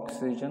of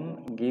oxygen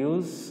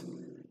gives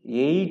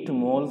 8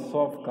 moles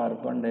of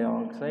carbon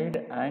dioxide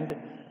and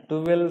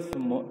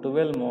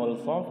 12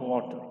 moles of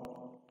water.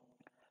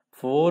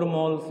 4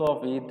 moles of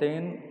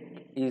ethane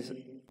is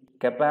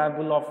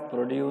capable of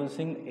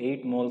producing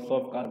 8 moles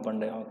of carbon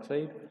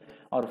dioxide,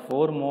 or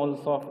 4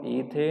 moles of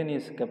ethane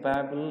is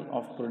capable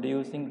of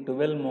producing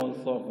 12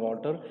 moles of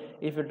water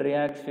if it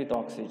reacts with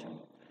oxygen.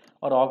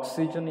 Or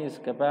oxygen is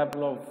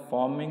capable of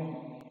forming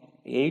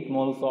 8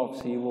 moles of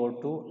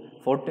CO2,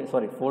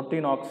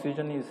 14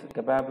 oxygen is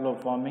capable of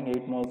forming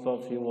 8 moles of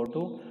CO2,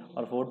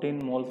 or 14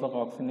 moles of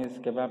oxygen is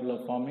capable of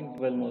forming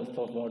 12 moles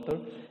of water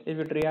if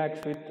it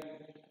reacts with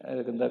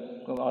the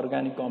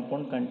organic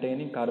compound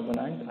containing carbon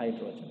and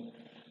hydrogen.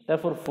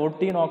 Therefore,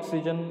 14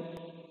 oxygen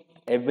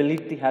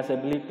has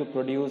ability to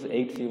produce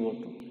 8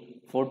 CO2.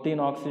 14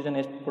 oxygen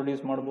ಎಷ್ಟು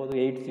produce ಮಾಡ್ಬೋದು,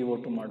 8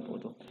 CO2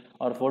 ಮಾಡ್ಬೋದು.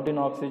 Or 14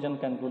 oxygen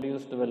can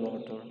produce 12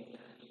 water.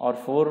 Or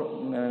 4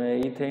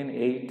 ethane,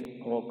 8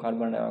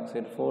 carbon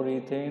dioxide, 4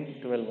 ethane,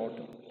 12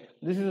 water.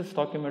 This is a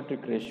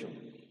stoichiometric ratio.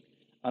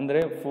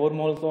 ಅಂದರೆ 4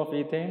 moles of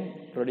ethane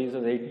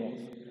produces 8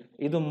 moles.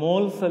 ಇದು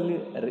moles ಅಲ್ಲಿ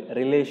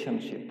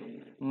relationship.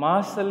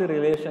 Mass ಅಲ್ಲಿ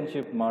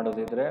relationship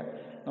ಮಾಡೋದಿದ್ರೆ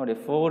ನೋಡಿ,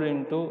 4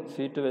 into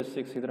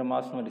C2H6 ಇದರ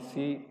mass ನೋಡಿ,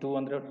 C2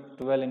 ಅಂದರೆ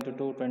 12 into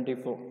 2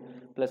 24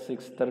 plus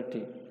 6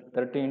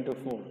 30 into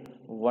 4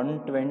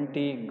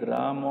 120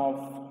 gram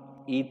of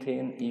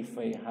ethane. If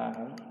I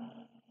have,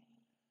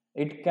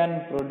 it can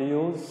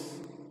produce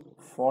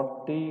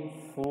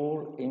 44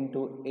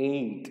 into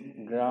 8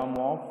 gram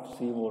of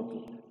CO2.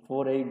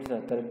 4 8s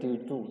are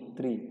 32,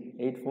 3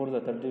 8 4s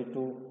are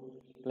 32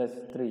 plus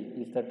 3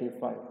 is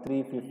 35,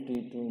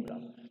 352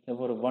 gram.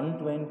 Therefore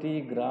 120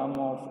 gram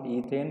of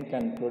ethane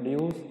can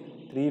produce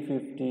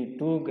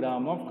 352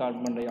 gram of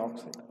carbon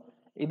dioxide.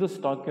 ಇದು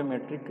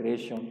stoichiometric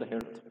ratio ಅಂತ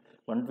ಹೇಳ್ತೀವಿ.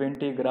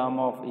 120 gram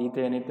of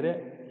ethane ಇದ್ದರೆ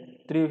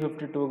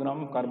 352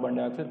 gram carbon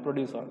dioxide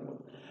produce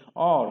ಆಗ್ಬೋದು.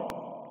 R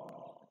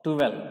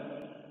 12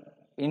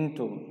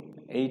 into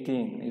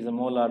 18 is a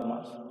molar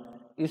mass,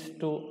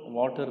 ಇಷ್ಟು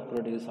water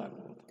produce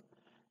ಆಗ್ಬೋದು.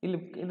 ಇಲ್ಲಿ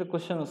ಇದು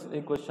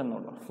ಈ ಕ್ವಶನ್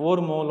ನೋಡುವ. 4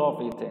 mole of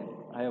ethane,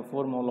 I have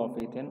 4 mole of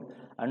ethane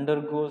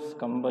undergoes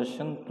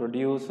combustion,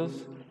 produces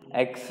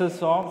excess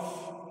of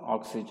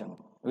oxygen.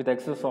 With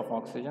excess of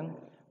oxygen,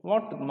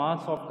 what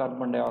mass of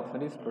carbon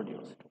dioxide is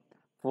produced?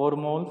 4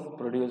 moles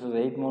produces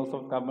 8 moles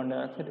of carbon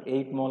dioxide.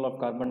 8 mole of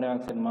carbon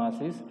dioxide mass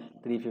is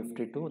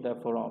 352.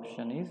 Therefore,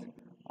 option is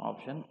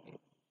option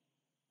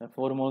A.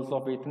 4 moles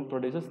of ethane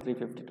produces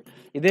 352.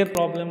 ಇದೇ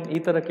problem ಈ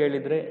ಥರ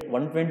ಕೇಳಿದರೆ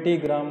 120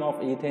 gram of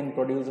ethane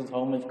produces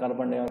how much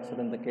carbon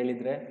dioxide ಅಂತ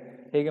ಕೇಳಿದರೆ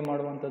ಹೇಗೆ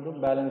ಮಾಡುವಂಥದ್ದು?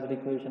 Balanced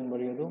equation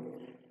ಬರೆಯೋದು.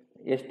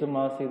 ಎಷ್ಟು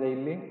ಮಾಸ್ ಇದೆ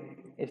ಇಲ್ಲಿ,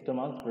 ಎಷ್ಟು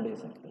ಮಾಸ್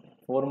ಪ್ರೊಡ್ಯೂಸ್ ಆಗ್ತದೆ.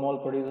 4 mole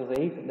produces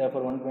 8,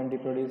 therefore 120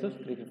 produces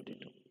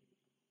 352.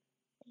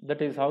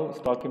 That is how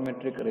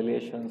ಸ್ಟಾಕಿಮೆಟ್ರಿಕ್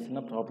ರಿಲೇಷನ್ಸ್ನ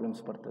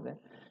problems ಬರ್ತದೆ.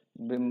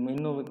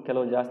 ಇನ್ನೂ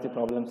ಕೆಲವು ಜಾಸ್ತಿ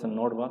ಪ್ರಾಬ್ಲಮ್ಸನ್ನು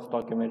ನೋಡುವ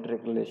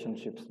ಸ್ಟಾಕಿಮೆಟ್ರಿಕ್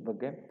ರಿಲೇಷನ್ಶಿಪ್ಸ್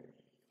ಬಗ್ಗೆ.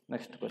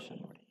 ನೆಕ್ಸ್ಟ್ ಕ್ವಶನ್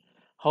ನೋಡಿ.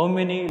 How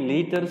many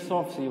litres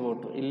of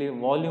CO2, ಇಲ್ಲಿ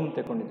ವಾಲ್ಯೂಮ್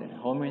ತಗೊಂಡಿದ್ದೇನೆ.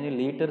 How many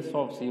litres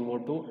of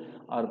CO2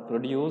 R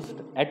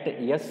produced at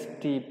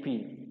STP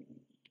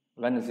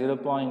when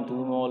 0.2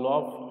 mole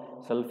of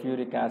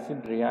sulfuric acid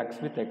reacts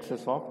with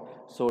excess of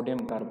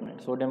sodium carbonate.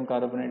 Sodium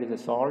carbonate is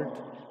a salt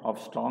of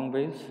strong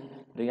base,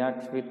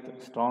 reacts with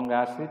strong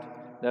acid,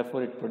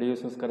 therefore it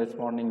produces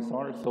corresponding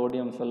salt,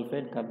 sodium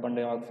sulfate, carbon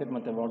dioxide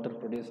ಮತ್ತು water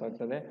produce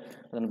ಆಗ್ತದೆ.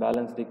 ಅದನ್ನು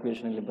balanced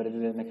equation ಇಲ್ಲಿ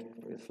ಬರೆದಿದೆ next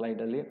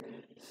ಸ್ಲೈಡಲ್ಲಿ.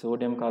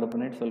 Sodium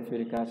carbonate,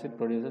 sulphuric acid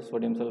produces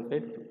sodium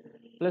sulphate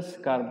plus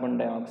carbon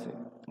dioxide.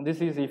 This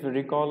is, if you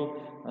recall,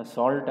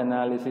 salt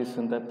analysis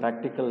ಅಂತ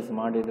practicals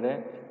ಮಾಡಿದರೆ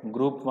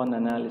group 1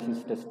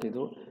 analysis test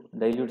ಇದು.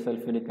 Dilute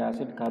sulphuric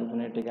acid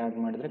ಕಾರ್ಬೊನೇಟಿಗೆ add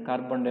ಮಾಡಿದರೆ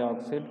carbon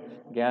dioxide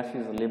gas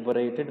is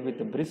liberated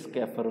with brisk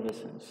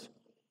ಎಫರ್ವೆಸೆನ್ಸ್.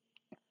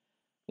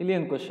 ಇಲ್ಲಿ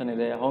ಏನು question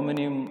ಇದೆ, how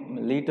many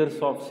litres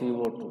of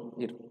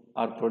CO2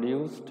 R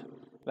produced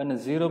when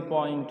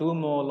 0.2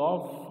 mole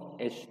of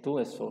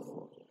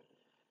H2SO4.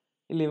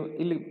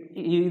 ಇಲ್ಲಿ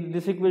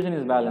this equation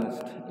is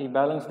balanced. ಈ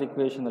balanced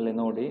ಇಕ್ವೇಷನಲ್ಲಿ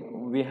ನೋಡಿ,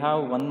 we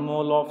have 1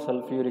 mole of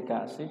sulphuric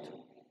acid.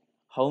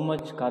 How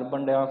much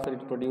carbon dioxide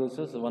it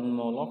produces? 1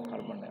 mole of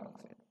carbon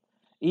dioxide.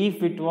 If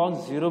it was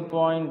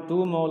 0.2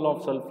 mole of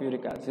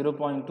sulfuric acid,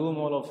 0.2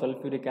 mole of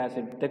sulfuric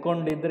acid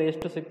ತಗೊಂಡಿದ್ರೆ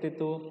ಎಷ್ಟು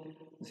ಸಿಕ್ತಿತ್ತು?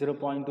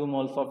 0.2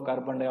 moles of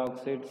carbon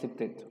dioxide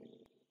ಸಿಕ್ತಿತ್ತು.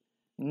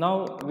 Now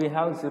we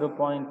have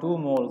 0.2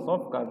 moles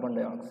of carbon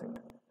dioxide.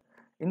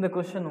 In the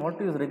question, what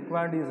is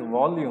required is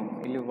volume.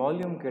 ಇಲ್ಲಿ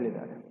volume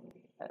ಕೇಳಿದ್ದಾರೆ.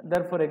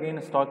 Therefore again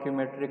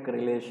stoichiometric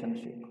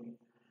relationship.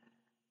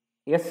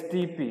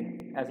 STP,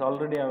 as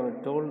already I have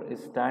told, is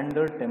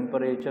standard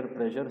temperature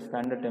pressure.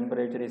 Standard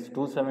temperature is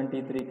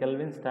 273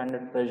 Kelvin.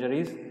 Standard pressure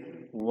is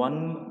 1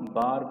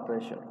 bar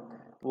pressure.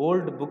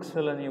 Old books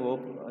alla ನೀವು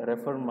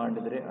refer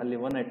ಮಾಡಿದರೆ ಅಲ್ಲಿ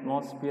 1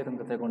 atmosphere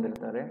ಅಂತ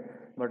ತಗೊಂಡಿರ್ತಾರೆ.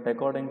 But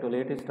according to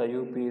latest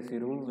IUPAC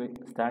rules,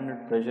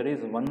 standard pressure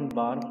is 1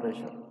 bar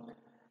pressure.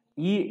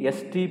 ಈ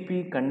STP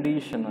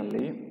condition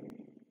ಅಲ್ಲಿ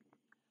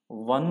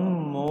 1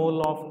 mole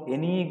of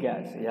any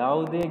gas,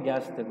 ಯಾವುದೇ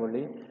gas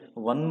ತಗೊಳ್ಳಿ,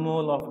 1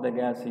 mole of the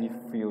gas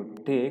if you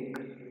take,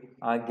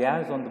 ಆ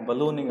gas ಒಂದು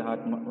ಬಲೂನಿಗೆ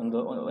ಒಂದು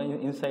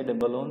ಇನ್ಸೈಡ್ ಎ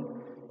ಬಲೂನ್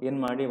ಏನು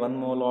ಮಾಡಿ 1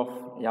 mole ಆಫ್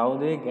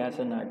ಯಾವುದೇ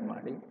ಗ್ಯಾಸನ್ನು ಆ್ಯಡ್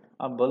ಮಾಡಿ,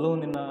 ಆ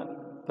ಬಲೂನಿನ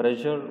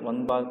ಪ್ರೆಷರ್ 1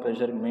 bar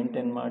ಪ್ರೆಷರ್ಗೆ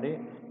ಮೇಂಟೈನ್ ಮಾಡಿ,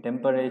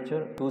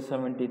 ಟೆಂಪರೇಚರ್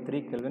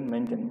 273 Kelvin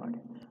ಮೇಂಟೈನ್ ಮಾಡಿ,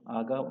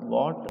 ಆಗ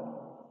what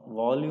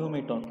volume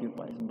it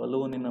occupies,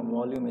 ಬಲೂನಿನ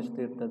volume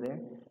ಎಷ್ಟಿರ್ತದೆ?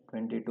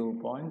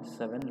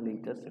 22.7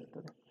 litres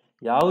ಇರ್ತದೆ.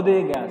 ಯಾವುದೇ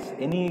gas,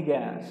 any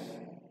gas,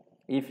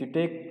 if you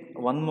take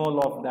 1 mole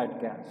of that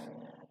gas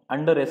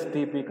under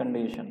STP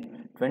condition,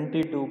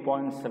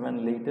 22.7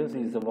 liters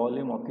is the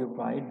volume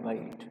occupied by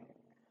it.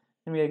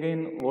 ನಿಮಗೆ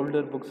again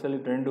older ಬುಕ್ಸಲ್ಲಿ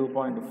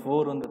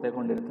 22.4 ಅಂತ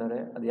ತಗೊಂಡಿರ್ತಾರೆ.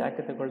 ಅದು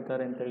ಯಾಕೆ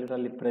ತಗೊಳ್ತಾರೆ ಅಂತ ಹೇಳಿದ್ರೆ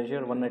ಅಲ್ಲಿ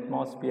ಪ್ರೆಷರ್ 1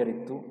 atmosphere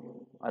ಇತ್ತು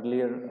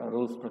ಅರ್ಲಿಯರ್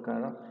ರೂಲ್ಸ್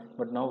ಪ್ರಕಾರ,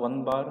 ಬಟ್ ನಾವು 1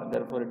 bar,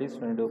 therefore it is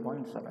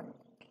 22.7.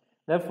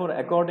 Therefore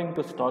according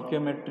to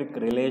stoichiometric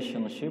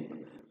relationship,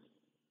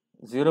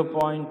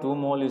 0.2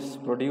 mole is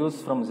produced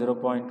from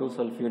 0.2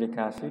 sulfuric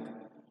acid.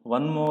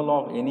 1 mole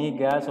of any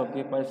gas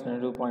occupies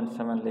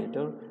 22.7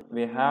 liter.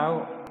 We have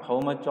how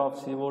much of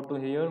CO2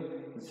 here?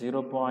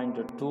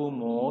 0.2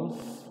 moles.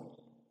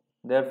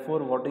 Therefore,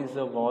 what is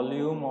the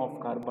volume of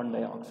carbon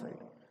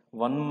dioxide?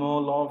 1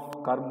 mole of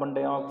carbon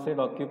dioxide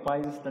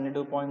occupies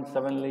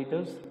 22.7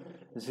 liters.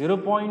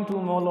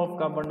 0.2 mole of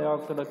carbon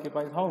dioxide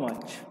occupies how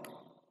much?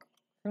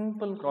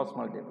 Simple cross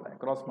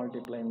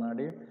multiply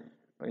ಮಾಡಿ,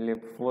 ಇಲ್ಲಿ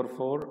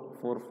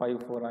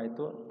 454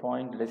 ಆಯಿತು,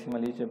 point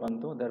decimal ಈಚೆ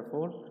ಬಂತು,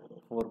 therefore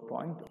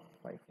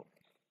 4.54.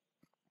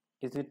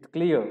 Is it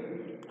clear?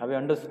 Have you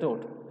understood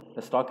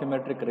the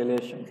stoichiometric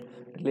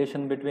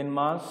relation between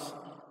mass,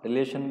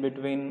 relation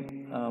between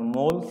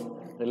moles,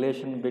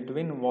 relation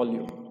between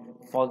volume?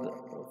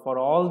 For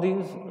all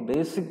these,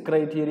 basic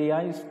criteria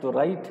is to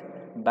write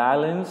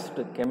balanced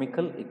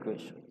chemical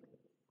equation.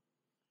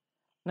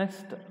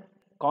 Next,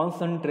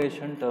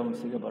 concentration terms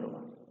ಗೆ ಬರುವ.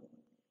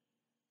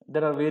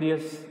 There are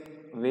various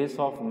ways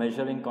of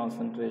measuring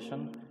concentration.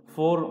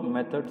 4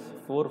 methods,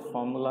 4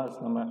 formulas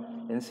ನಮ್ಮ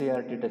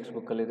NCERT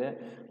textbook ಅಲ್ಲಿದೆ.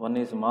 One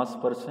is mass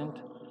percent,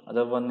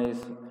 other one is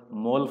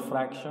mole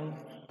fraction,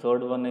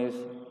 third one is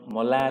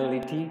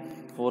molality,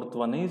 fourth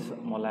one is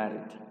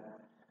molarity.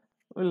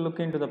 We'll look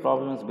into the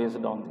problems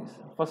based on this.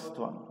 First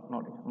one,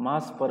 ನೋಡಿ,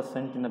 mass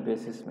percent in a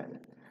basis ಮೇಲೆ.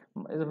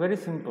 It's very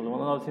simple,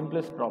 one of the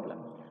simplest problem.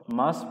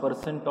 Mass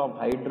percent of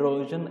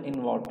hydrogen in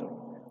water.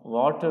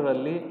 Water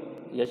ಅಲ್ಲಿ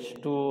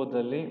H2O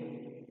ದಲ್ಲಿ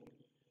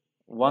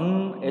 1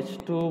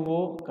 H2O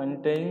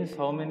contains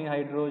how many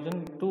hydrogen?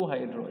 2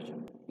 hydrogen.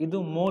 ಇದು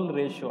mole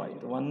ratio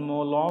ಆಯಿತು. 1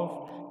 mole of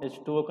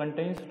H2O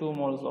contains 2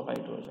 moles of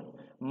hydrogen.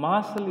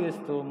 Mass ಅಲ್ಲಿ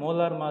ಎಷ್ಟು?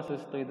 Molar mass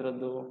ಎಷ್ಟು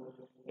ಇದರದ್ದು?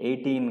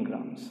 18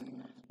 grams.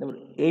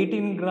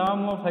 18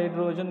 gram of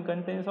hydrogen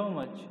contains how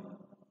much?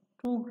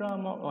 2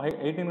 gram of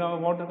 18 gram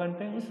of water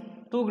contains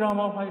 2 gram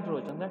of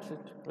hydrogen. That's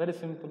it. Very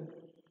simple.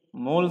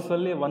 Moles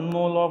ಅಲ್ಲಿ 1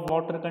 mole of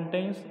water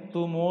contains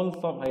 2 moles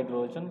of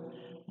hydrogen.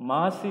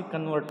 ಮಾಸಿಗೆ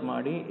convert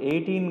ಮಾಡಿ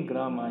 18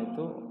 gram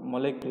ಆಯಿತು,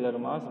 molecular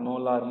mass,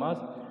 molar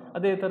mass.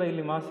 ಅದೇ ಥರ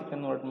ಇಲ್ಲಿ ಮಾಸಿಗೆ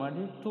convert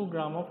ಮಾಡಿ 2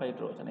 gram of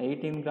hydrogen.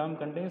 18 gram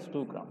contains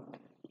 2 gram.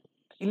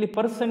 ಇಲ್ಲಿ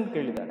percent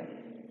ಕೇಳಿದ್ದಾರೆ.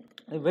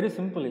 Very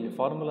simple, ಇಲ್ಲಿ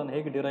ಫಾರ್ಮುಲಾನ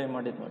ಹೇಗೆ ಡಿರೈವ್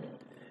ಮಾಡಿದ್ದು ನೋಡಿ.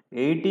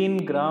 18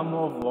 gram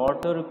of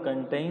water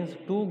contains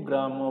 2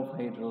 gram of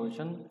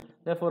hydrogen.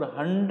 therefore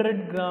 100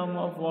 gram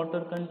of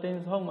water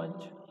contains how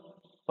much?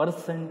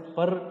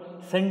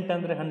 Percent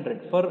ಅಂದರೆ 100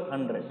 per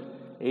 100.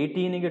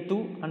 18ಗೆ 2,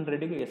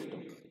 100ಗೆ ಎಷ್ಟು?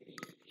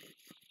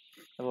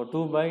 2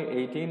 by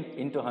 18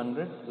 into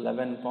 100,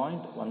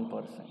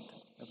 11.1%.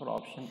 Therefore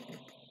option A.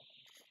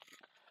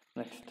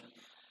 Next,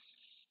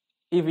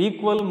 if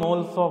equal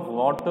moles of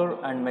water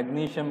and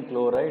magnesium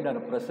chloride are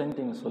present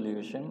in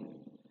solution,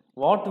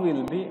 what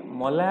will be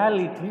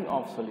molality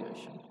of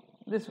solution?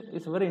 This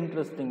is a very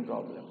interesting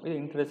problem. Very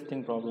interesting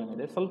problem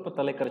ಇದೆ. ಸ್ವಲ್ಪ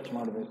ತಲೆ ಖರ್ಚು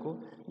ಮಾಡಬೇಕು.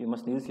 You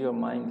must use your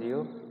mind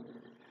here.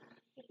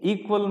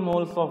 Equal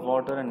moles of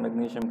water and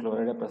magnesium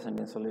chloride are present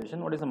in solution.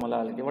 What is the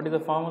molality? What is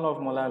the formula of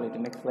molality?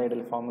 Next slide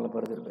ಅಲ್ಲಿ formula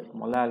ಬರೆದಿರಬೇಕು.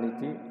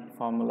 Molality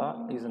formula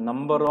is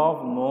number of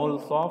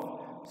moles of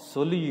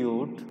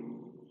solute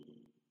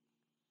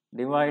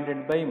divided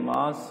by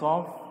mass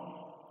of,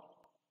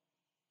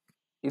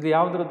 ಇದು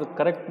ಯಾವುದ್ರದ್ದು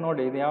correct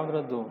ನೋಡಿ, ಇದು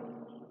ಯಾವುದ್ರದ್ದು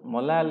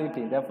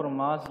molality, therefore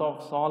mass of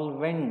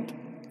solvent.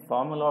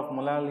 Formula of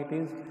molality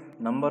is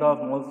number of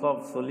moles of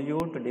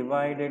solute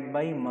divided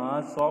by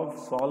mass of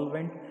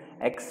solvent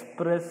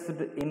expressed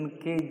in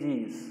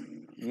kgs.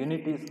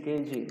 Unit is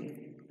kg.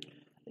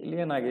 ಇಲ್ಲಿ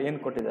ಏನು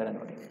ಕೊಟ್ಟಿದ್ದಾರೆ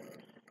ನೋಡಿ,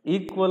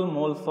 equal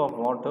moles of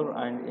water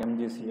and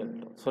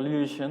MgCl2.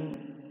 Solution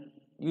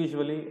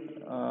usually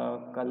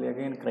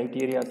again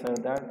criteria are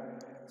that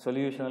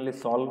solution ಅಲ್ಲಿ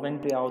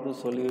solvent ಯಾವುದು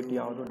solute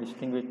ಯಾವುದು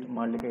distinguish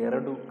ಮಾಡಲಿಕ್ಕೆ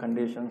ಎರಡು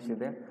conditions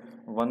ಇದೆ.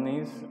 One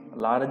is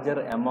larger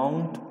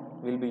amount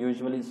will be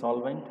usually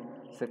solvent.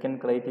 Second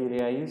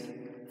criteria is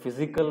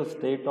physical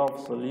state of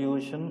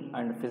solution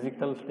and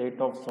physical state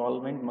of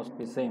solvent must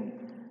be same.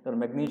 So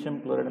magnesium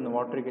chloride and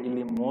water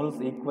ಇಲ್ಲಿ moles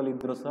equal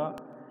idru sa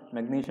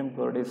magnesium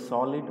chloride is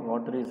solid,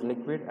 water is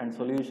liquid, and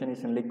solution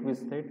is in liquid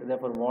state,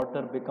 therefore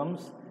water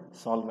becomes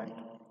solvent.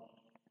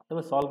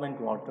 So solvent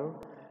water,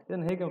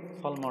 ಇದನ್ನು ಹೇಗೆ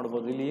solve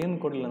ಮಾಡ್ಬೋದು? ಇಲ್ಲಿ ಏನು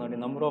ಕೊಡಲಿಲ್ಲ ನೋಡಿ,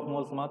 number of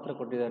moles ಮಾತ್ರ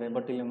ಕೊಟ್ಟಿದ್ದಾರೆ,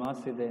 ಬಟ್ ಇಲ್ಲಿ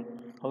ಮಾಸ್ ಇದೆ.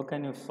 How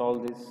can you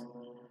solve this?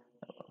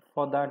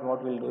 For that what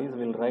we'll do is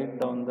we'll write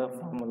down the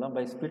formula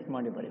by split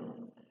ಮಾಡಿ ಬರೆಯುವ.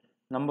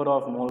 Number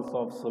of moles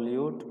of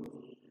solute,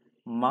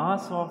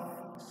 mass of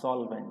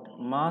solvent.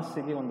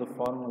 ಮಾಸ್ಸಿಗೆ ಒಂದು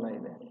formula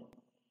ಇದೆ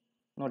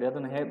ನೋಡಿ,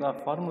 ಅದನ್ನು ಹೇಗೆ, ಆ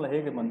ಫಾರ್ಮುಲಾ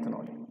ಹೇಗೆ ಬಂತು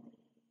ನೋಡಿ.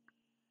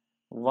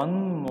 1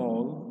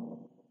 mole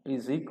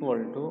is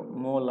equal to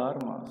molar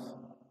mass.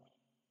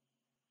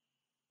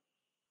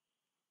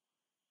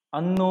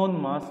 Unknown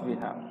mass we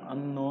have,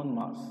 unknown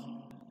mass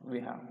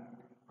we have.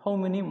 How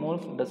many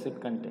moles does it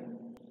contain?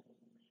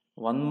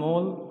 1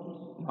 mole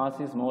mass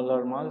is molar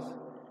mass.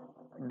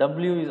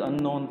 W is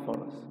unknown for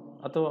us.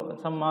 ಅಥವಾ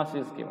some mass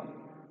is given.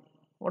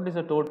 What is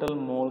the total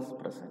moles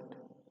present?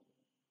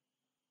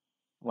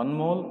 1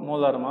 mole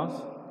molar mass,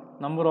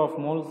 number of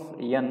moles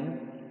n.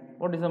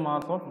 What is the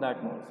mass of that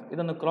moles?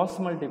 ಇದನ್ನು cross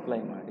multiply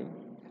ಮಾಡಿ,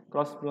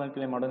 cross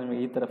multiply ಮಾಡೋದು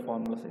ನಿಮಗೆ ಈ ಥರ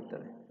formula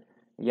ಸಿಗ್ತದೆ.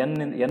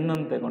 n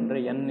ಅಂತ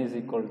ತಗೊಂಡ್ರೆ n is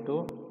equal to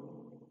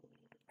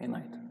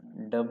ಏನಾಯ್ತು,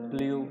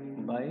 W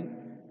by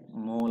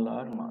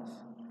molar mass.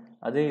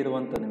 ಅದೇ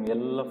ಇರುವಂಥದ್ದು ನಿಮಗೆ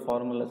ಎಲ್ಲ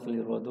ಫಾರ್ಮುಲಾಸಲ್ಲಿ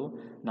ಇರೋದು.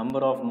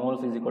 Number of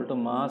moles is equal to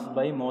mass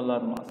by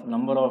molar mass.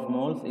 Number of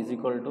moles is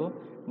equal to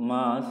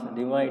mass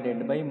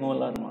divided by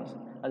molar mass.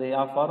 ಅದೇ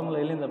ಆ ಫಾರ್ಮುಲಾ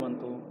ಎಲ್ಲಿಂದ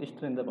ಬಂತು?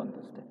 ಇಷ್ಟರಿಂದ ಬಂತು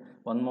ಅಷ್ಟೇ.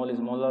 1 mole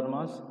is molar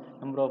mass,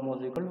 number of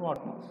moles equal to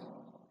what mass.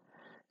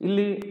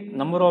 ಇಲ್ಲಿ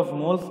number of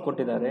moles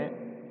ಕೊಟ್ಟಿದ್ದಾರೆ,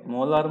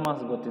 molar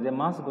mass ಗೊತ್ತಿದೆ,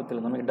 mass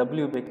ಗೊತ್ತಿಲ್ಲ, ನಮಗೆ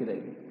W ಬೇಕಿದೆ.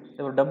 ಇಲ್ಲಿ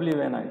W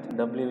ಏನಾಯಿತು?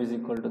 W is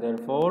equal to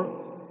therefore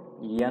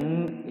n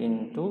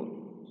into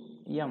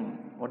m.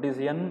 What is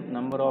n?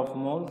 Number of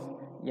moles.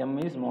 m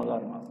is molar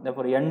mass.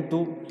 Therefore n2,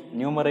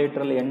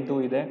 numerator ಅಲ್ಲಿ n2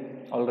 ಇದೆ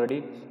ಆಲ್ರೆಡಿ.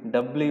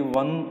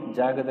 W1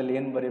 ಜಾಗದಲ್ಲಿ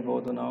ಏನು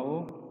ಬರಿಬಹುದು ನಾವು?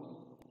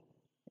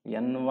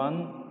 n1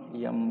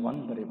 m1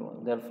 ಬರಿಬಹುದು.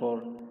 Therefore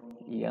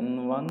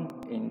n1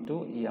 into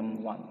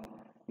m1.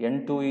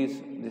 n2 is,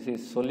 this is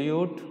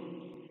solute,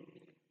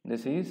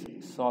 this is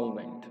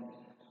solvent.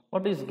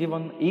 What is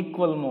given?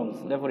 Equal moles.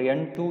 Therefore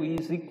n2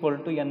 is equal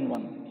to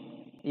n1.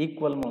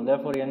 Equal mole.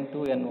 Therefore n2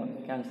 n1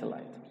 cancel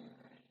ಆಯಿತು.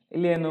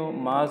 ಇಲ್ಲಿ ಏನು?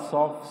 Mass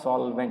of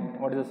solvent.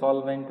 What is the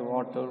solvent?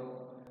 Water.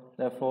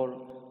 therefore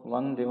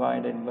 1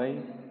 divided by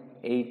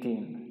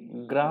 18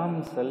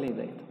 grams ಅಲ್ಲಿ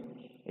ಇದೆ. ಇದು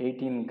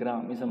 18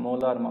 gram is a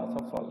molar mass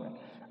of solvent.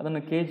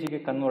 ಅದನ್ನು K ಜಿಗೆ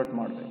convert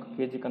ಮಾಡಬೇಕು.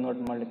 K G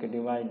convert ಮಾಡಲಿಕ್ಕೆ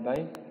divide by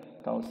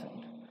 1000.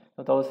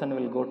 1000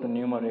 will go to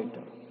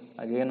numerator.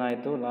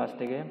 ಆಗೇನಾಯಿತು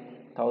ಲಾಸ್ಟಿಗೆ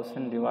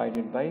 1000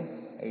 ಡಿವೈಡೆಡ್ ಬೈ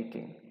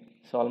 18.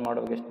 ಸಾಲ್ವ್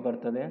ಮಾಡುವಾಗ ಎಷ್ಟು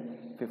ಬರ್ತದೆ?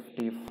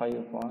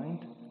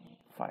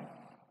 55.5.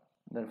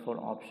 therefore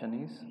option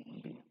is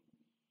B.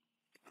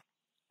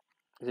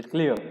 Is it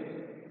clear?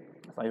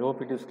 I hope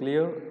it is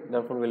clear.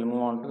 Therefore we'll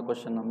move on to the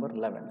question number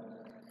 11.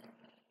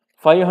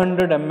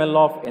 500 ml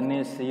of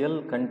NaCl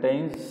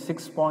contains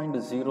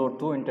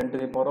 6.02 in 10 to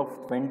the power of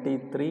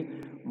 23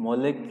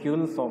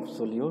 molecules of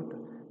solute.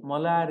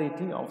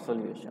 Molarity of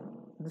solution.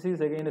 This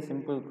is again a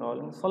simple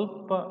problem.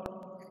 ಸ್ವಲ್ಪ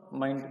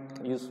mind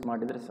use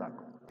ಮಾಡಿದರೆ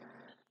ಸಾಕು.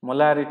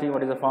 Molarity,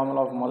 what is the formula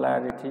of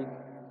molarity?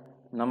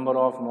 Number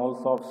of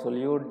moles of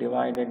solute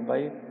divided by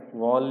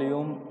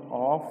volume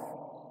of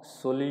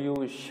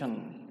solution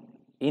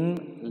in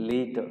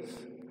liters.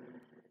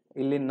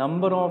 ಇಲ್ಲಿ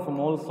number of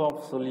moles of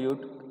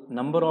solute,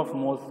 number of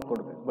moles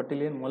ಕೊಡಬೇಕು, but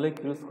ಇಲ್ಲಿ ಏನು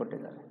molecules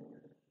ಕೊಟ್ಟಿದ್ದಾರೆ.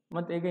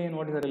 ಮತ್ತು ಈಗ ಏನು,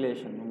 what is the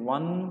relation?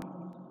 1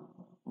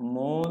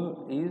 mole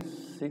is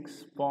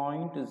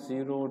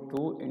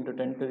 6.02 into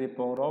 10 to the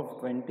power of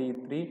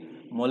 23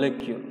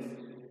 molecules.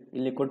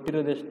 ಇಲ್ಲಿ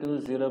ಕೊಟ್ಟಿರೋದೆಷ್ಟು?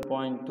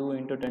 0.2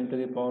 into 10 to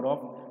the power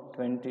of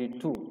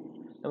 22.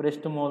 ಅವ್ರು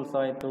ಎಷ್ಟು ಮೋಲ್ಸ್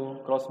ಆಯಿತು?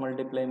 ಕ್ರಾಸ್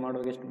ಮಲ್ಟಿಪ್ಲೈ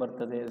ಮಾಡುವಾಗ ಎಷ್ಟು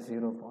ಬರ್ತದೆ?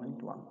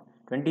 0.1.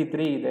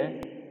 23 ಇದೆ,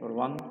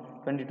 1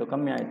 22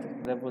 ಕಮ್ಮಿ ಆಯಿತು,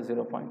 therefore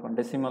 0.1.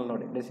 ಡೆಸಿಮಲ್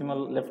ನೋಡಿ,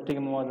 ಡೆಸಿಮಲ್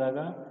ಲೆಫ್ಟಿಗೆ ಮೂವ್ ಆದಾಗ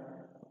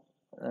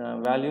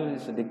value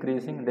is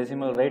decreasing.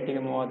 Decimal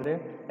ರೈಟಿಗೆ move ಆದರೆ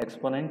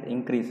ಎಕ್ಸ್ಪೊನೆಂಟ್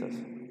ಇನ್ಕ್ರೀಸಸ್,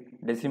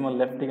 ಡೆಸಿಮಲ್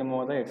ಲೆಫ್ಟಿಗೆ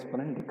ಮೂವ್ ಆದರೆ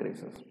ಎಕ್ಸ್ಪೊನೆಂಟ್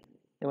ಡಿಕ್ರೀಸಸ್.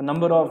 ಇವಾಗ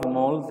number of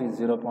moles is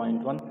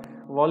 0.1.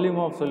 Volume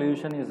of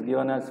solution is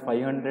given as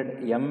 500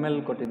 ml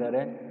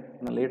ಕೊಟ್ಟಿದ್ದಾರೆ,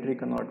 ಲೀಟ್ರಿಗೆ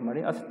ಕನ್ವರ್ಟ್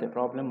ಮಾಡಿ, ಅಷ್ಟೇ,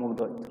 ಪ್ರಾಬ್ಲಮ್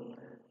ಮುಗಿದೋಯ್ತು.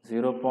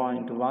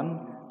 0.1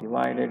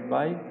 divided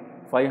by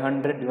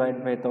 500 divided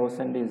by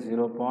 1000 is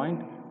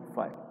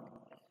 0.5.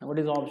 What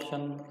is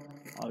option?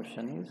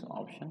 Option is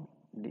option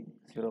D,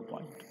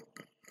 0.2.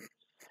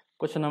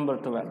 Question number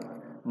 12.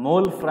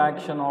 Mole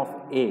fraction of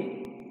A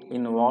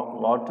in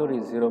water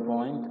is 0.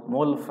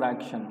 Mole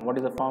fraction. What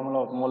is the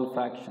formula of mole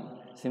fraction?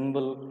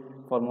 Symbol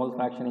for mole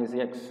fraction is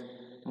X.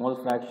 Mole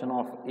fraction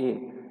of A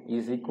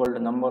is equal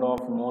to number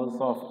of moles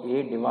of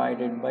A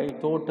divided by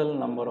total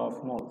number of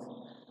moles.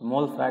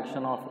 Mole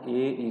fraction of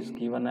A is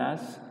given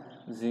as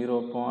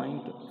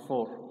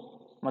 0.4.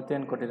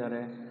 ಮತ್ತೇನು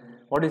ಕೊಟ್ಟಿದ್ದಾರೆ?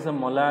 What is the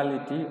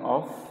molality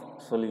of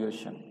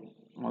solution?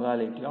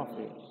 Molality of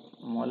A.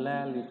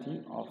 Molality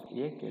of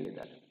A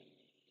ಕೇಳಿದ್ದಾರೆ.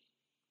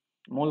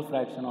 Mole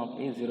fraction of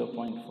A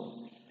 0.4.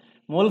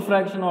 Mole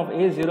fraction of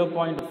A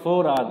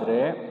 0.4 ಆದರೆ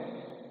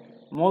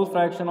mole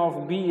fraction of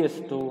B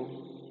ಎಷ್ಟು?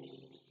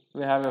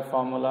 We have a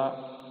formula,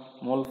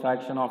 mole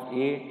fraction of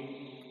A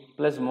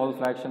plus mole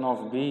fraction of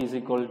B is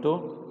equal to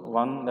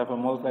 1. Therefore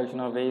mole fraction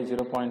of A is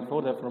 0.4.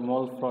 Therefore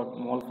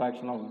mole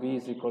fraction of B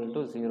is equal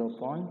to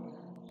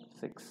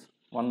 0.6.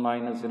 1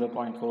 minus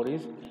 0.4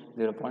 is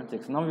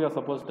 0.6. Now we are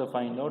supposed to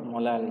find out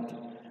molality.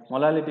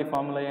 Molality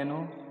formula ಏನು?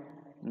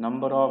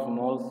 Number of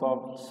moles of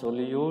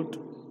solute.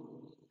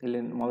 ಇಲ್ಲಿ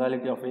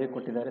molality of A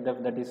ಕೊಟ್ಟಿದ್ದಾರೆ,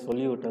 that is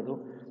solute. ಅದು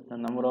the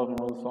number of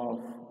moles of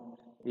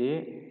A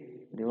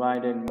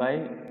divided by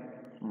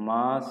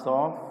mass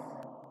of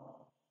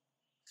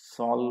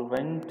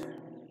solvent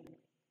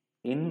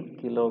in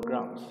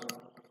kilograms.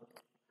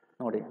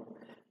 ನೋಡಿ,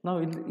 ನಾವು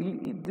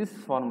this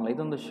formula,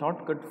 ಇದೊಂದು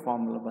shortcut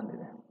formula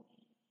ಬಂದಿದೆ.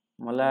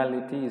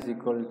 molality is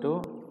equal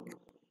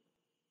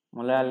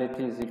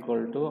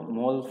to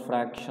mole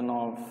fraction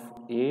of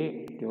A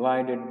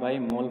divided by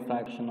mole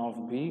fraction of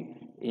B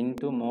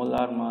into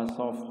molar mass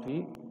of B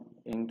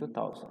into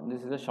 1000.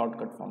 This is a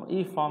shortcut formula. ಈ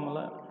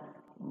formula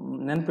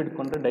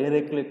ನೆನಪಿಟ್ಕೊಂಡ್ರೆ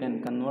directly can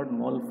convert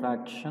mole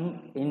fraction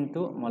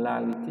into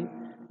molality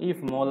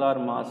if molar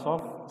mass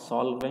of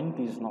solvent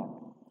is not.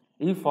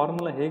 ಈ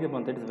formula ಹೇಗೆ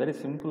ಬಂತು? It's very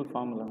simple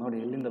formula. ನೋಡಿ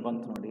ಎಲ್ಲಿಂದ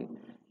ಬಂತು ನೋಡಿ.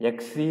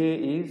 X A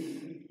is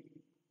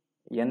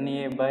N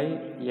A by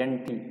N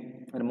T,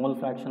 mole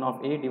fraction of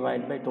A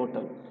divide by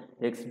total.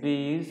 X B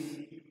is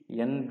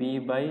N B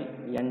by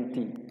N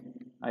T.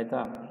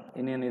 ಆಯಿತಾ?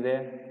 ಇನ್ನೇನಿದೆ?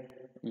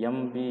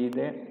 M B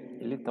ಇದೆ,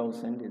 ಇಲ್ಲಿ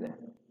 1000 ಇದೆ.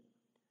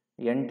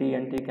 ಎನ್ ಟಿ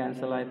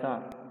ಕ್ಯಾನ್ಸಲ್ ಆಯಿತಾ?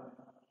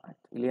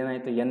 ಇಲ್ಲಿ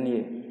ಏನಾಯಿತು? N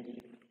A.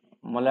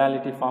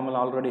 Molality formula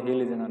already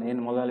ಹೇಳಿದೆ ನಾನು.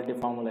 ಏನು ಮೊಲಾಲಿಟಿ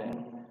ಫಾರ್ಮುಲಾ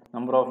ಏನು?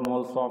 Number of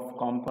moles of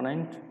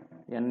component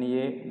N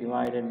A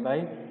divided by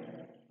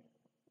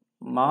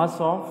mass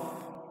of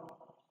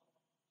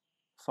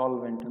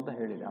solvent ಅಂತ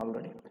ಹೇಳಿದೆ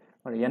ಆಲ್ರೆಡಿ.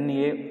 ಎನ್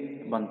ಎ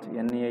ಬಂತು,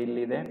 ಎನ್ ಎ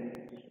ಇಲ್ಲಿದೆ,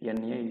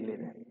 ಎನ್ ಎ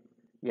ಇಲ್ಲಿದೆ.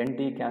 ಎನ್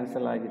ಟಿ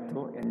ಕ್ಯಾನ್ಸಲ್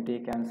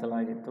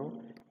ಆಗಿತ್ತು.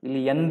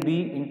 ಇಲ್ಲಿ N B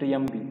into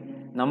M B,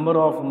 number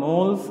of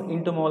moles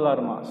into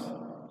molar mass.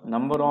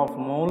 Number of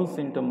moles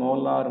into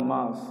molar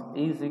mass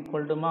is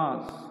equal to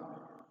mass.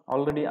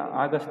 Already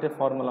ಆಗಷ್ಟೇ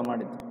formula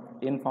ಮಾಡಿದ್ದು.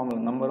 ಏನು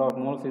formula? Number of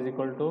moles is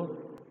equal to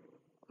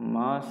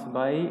mass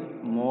by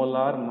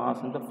molar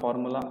mass ಅಂತ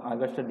formula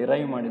ಆಗಷ್ಟೇ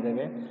derive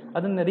ಮಾಡಿದ್ದೇವೆ.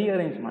 ಅದನ್ನು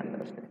rearrange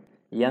ಮಾಡಿದ್ದಾರೆ ಅಷ್ಟೇ.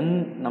 N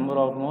number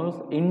of moles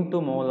into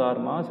molar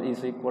mass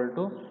is equal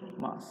to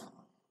mass.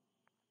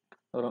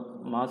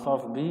 Mass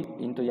of B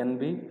into N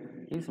B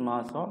is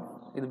mass of,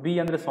 ಇದು B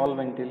ಅಂದರೆ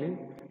solvent, ಇಲ್ಲಿ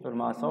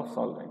mass of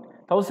solvent.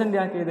 1000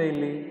 ಯಾಕೆ ಇದೆ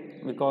ಇಲ್ಲಿ?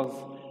 Because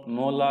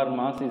molar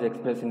mass is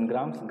express in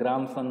grams.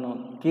 ಗ್ರಾಮ್ಸನ್ನು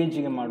K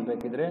ಜಿಗೆ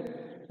ಮಾಡಬೇಕಿದ್ರೆ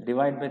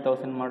divide by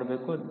 1000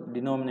 ಮಾಡಬೇಕು,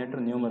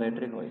 denominator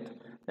ನ್ಯೂಮರೇಟ್ರಿಗೆ ಹೋಯಿತು.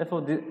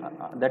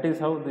 That is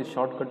how the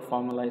shortcut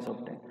formula is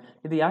obtain.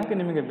 ಇದು ಯಾಕೆ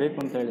ನಿಮಗೆ ಬೇಕು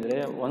ಅಂತ ಹೇಳಿದರೆ,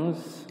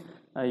 once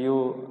you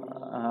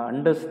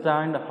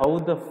understand how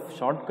the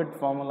shortcut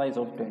formula is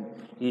obtain,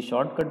 ಈ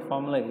ಶಾರ್ಟ್ಕಟ್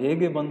ಫಾರ್ಮುಲಾ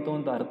ಹೇಗೆ ಬಂತು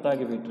ಅಂತ ಅರ್ಥ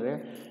ಆಗಿಬಿಟ್ರೆ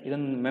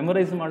ಇದನ್ನು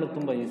ಮೆಮೊರೈಸ್ ಮಾಡೋದು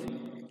ತುಂಬ easy.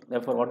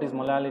 Therefore, what is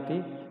molality?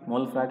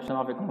 Mole fraction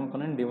of a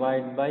component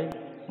divided by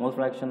mole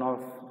fraction of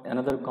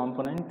another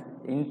component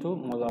into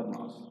molar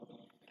mass.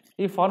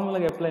 ಈ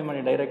ಫಾರ್ಮುಲಾಗೆ ಅಪ್ಲೈ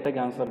ಮಾಡಿ ಡೈರೆಕ್ಟಾಗಿ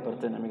ಆನ್ಸರ್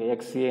ಬರ್ತದೆ ನಮಗೆ.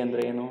 ಎಕ್ಸ್ ಎ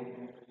ಅಂದರೆ ಏನು?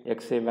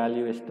 ಎಕ್ಸ್ ಎ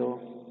ವ್ಯಾಲ್ಯೂ ಎಷ್ಟು?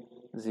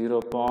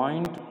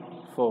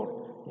 0.4.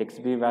 ಎಕ್ಸ್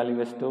ಬಿ ವ್ಯಾಲ್ಯೂ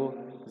ಎಷ್ಟು?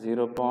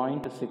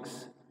 0.6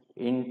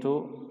 into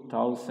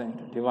 1000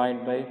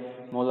 divide by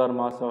molar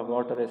mass of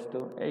water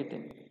ಎಷ್ಟು?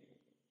 18.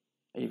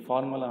 ಈ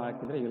ಫಾರ್ಮುಲಾ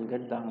ಹಾಕಿದರೆ you will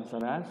get the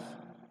answer as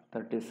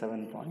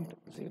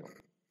 37.0.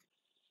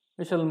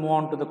 We shall move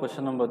on to the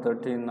question number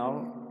 13 now.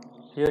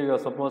 Here you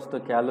are supposed to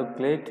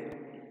calculate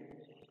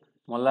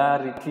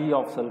molarity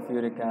of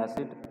sulfuric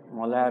acid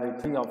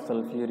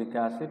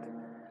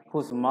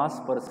whose mass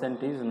percent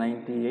is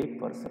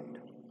 98%.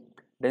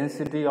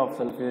 Density of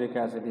sulfuric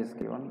acid is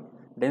given.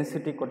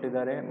 Density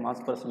ಕೊಟ್ಟಿದ್ದಾರೆ, mass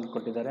percent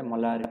ಕೊಟ್ಟಿದ್ದಾರೆ,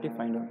 molarity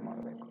find out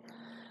ಮಾಡಬೇಕು.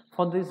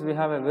 For this we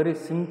have a very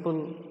simple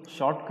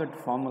shortcut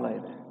formula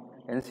ಇದೆ.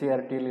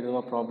 NCERT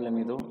ಇರುವ problem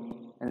ಇದು.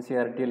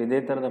 NCERT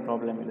ಇದೇ ಥರದ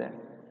problem ಇದೆ.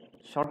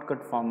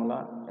 Shortcut formula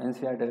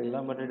NCERT ಇಲ್ಲ,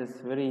 but it is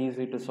very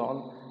easy to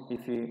solve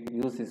if you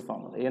use this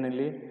formula.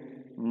 ಏನಲ್ಲಿ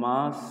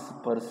mass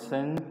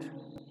percent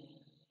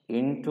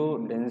into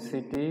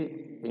density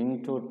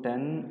into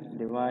 10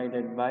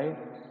 divided by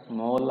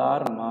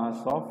molar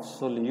mass of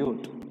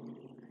solute.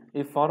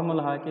 ಈ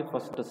formula ಹಾಕಿ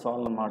first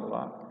solve ಮಾಡುವ,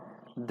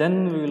 then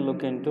we will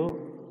look in to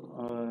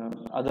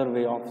other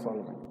way of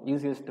solving.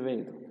 Easiest way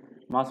ಇದು.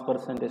 Mass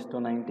percent ಎಷ್ಟು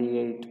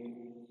 98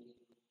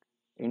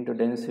 into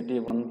density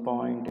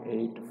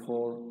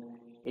 1.84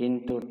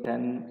 into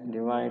 10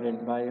 divided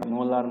by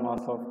molar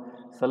mass of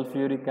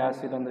sulphuric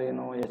acid ಅಂದರೆ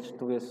ಏನು,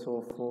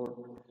 H2SO4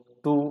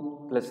 2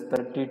 plus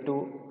 32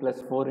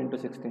 plus 4 into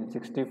 16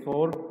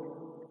 64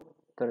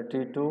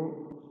 32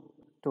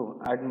 2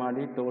 add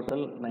ಮಾಡಿ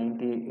total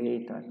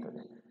 98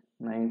 ಆಗ್ತದೆ.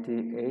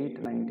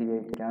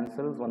 98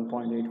 cancels.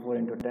 1.84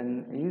 into 10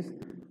 is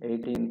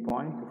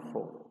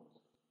 18.4.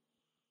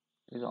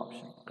 ಇದು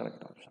option,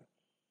 correct option.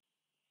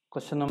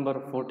 Question number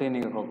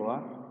 14ಗೆ ಹೋಗುವ.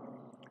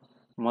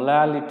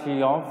 Molality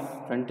of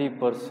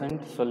 20%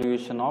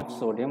 solution of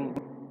sodium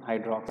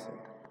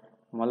hydroxide.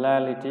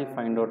 Molality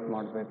find out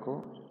ಮಾಡಬೇಕು.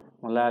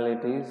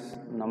 Molality is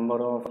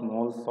number of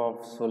moles of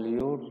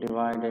solute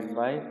divided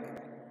by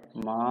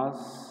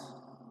mass,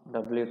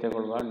 W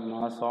ತಗೊಳ್ಬಾರ್ದು,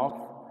 mass of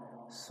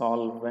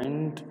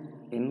solvent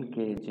in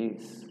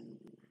kgs.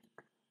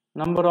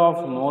 Number of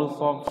moles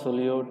of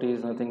solute is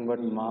nothing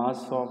but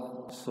mass of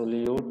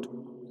solute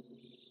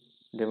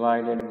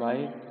divided by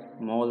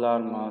molar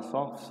mass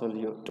of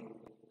solute.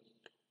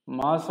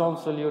 Mass of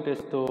solute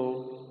is to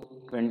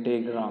 20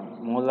 gram.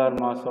 Molar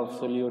mass of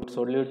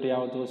solute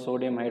ಯಾವುದು,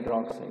 sodium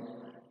hydroxide,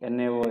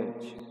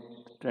 NaOH.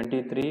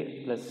 23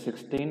 plus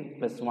 16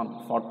 plus 1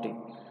 40.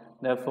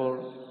 Therefore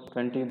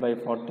 20 by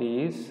 40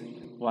 is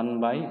 1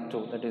 by 2,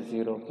 that is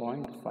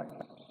 0.5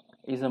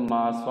 is a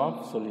mass of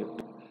solute.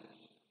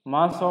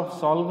 Mass of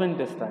solvent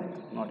ಎಷ್ಟಾಯಿತು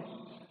ನೋಡಿ.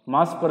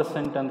 Mass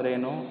percent ಅಂದರೆ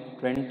ಏನು,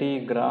 20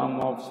 gram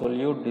of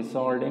solute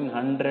dissolved in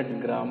 100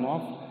 gram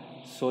of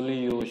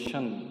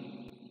solution.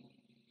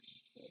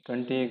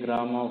 20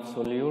 gram of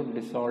solute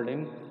dissolved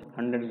in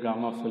 100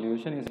 gram of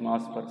solution is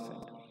mass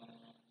percent.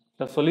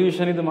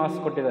 Solution ಇದು mass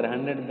ಕೊಟ್ಟಿದ್ದಾರೆ,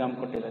 100 gram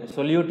ಕೊಟ್ಟಿದ್ದಾರೆ.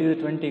 Solute ಇದು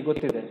 20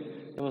 ಗೊತ್ತಿದೆ.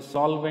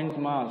 Solvent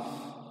mass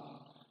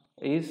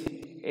is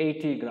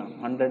 80 gram.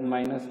 100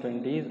 minus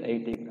 20 is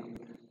 80 gram.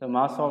 The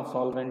mass of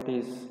solvent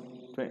is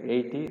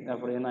 80.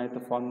 Therefore ಏನಾಯಿತು,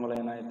 formula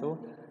ಏನಾಯಿತು,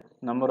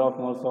 number of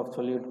moles of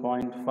solute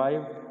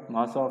 0.5,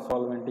 mass of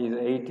solvent is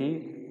 80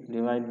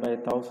 divide by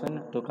 1000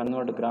 to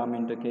convert gram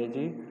into kg.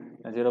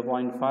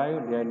 0.5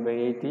 divide by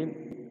 80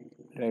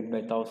 divide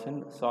by 1000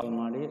 solve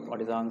ಮಾಡಿ.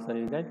 What is answer,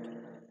 you get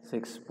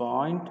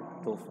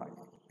 6.25.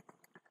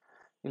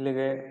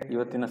 ಇಲ್ಲಿಗೆ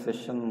ಇವತ್ತಿನ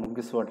session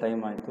ಮುಗಿಸುವ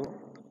time ಆಯಿತು.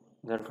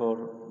 Therefore,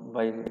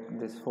 by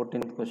this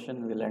 14th question,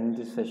 we will end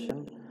this session.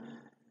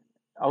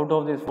 Out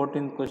of this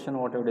 14th question,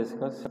 what we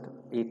discussed,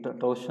 ಈ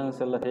questions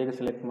ಎಲ್ಲ ಹೇಗೆ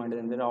select ಮಾಡಿದೆ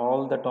ಅಂದರೆ,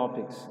 all the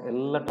topics,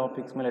 ಎಲ್ಲ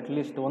ಟಾಪಿಕ್ಸ್ ಮೇಲೆ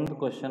ಅಟ್ಲೀಸ್ಟ್ ಒಂದು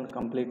ಕ್ವಶನ್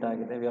ಕಂಪ್ಲೀಟ್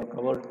ಆಗಿದೆ. ವಿ ಹ್ಯಾವ್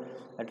ಕವರ್ಡ್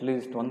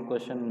ಅಟ್ಲೀಸ್ಟ್ ಒಂದು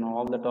question in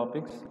all the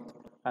topics.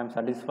 I am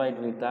satisfied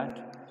with that.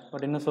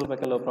 But ಇನ್ನೂ ಸ್ವಲ್ಪ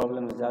ಕೆಲವು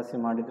ಪ್ರಾಬ್ಲಮ್ಸ್ ಜಾಸ್ತಿ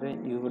ಮಾಡಿದರೆ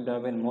you would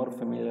have been more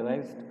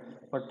ಫೆಮಿಲಿಯರೈಸ್ಡ್.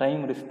 But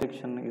time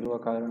restriction ಇರುವ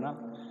ಕಾರಣ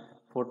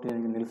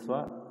 14ಗೆ ನಿಲ್ಲಿಸುವ.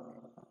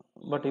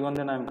 But even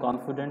then I am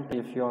confident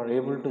if you are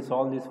able to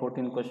solve these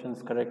 14 questions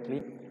correctly,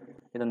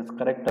 ಇದನ್ನು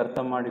correct ಅರ್ಥ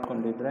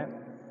ಮಾಡಿಕೊಂಡಿದ್ರೆ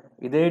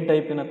ಇದೇ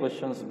ಟೈಪಿನ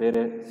ಕ್ವಶನ್ಸ್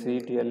ಬೇರೆ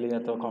CETಯಲ್ಲಿ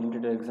ಅಥವಾ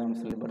ಕಾಂಪಿಟೇಟಿವ್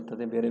ಎಕ್ಸಾಮ್ಸಲ್ಲಿ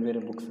ಬರ್ತದೆ, ಬೇರೆ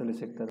ಬೇರೆ ಬುಕ್ಸಲ್ಲಿ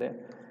ಸಿಗ್ತದೆ,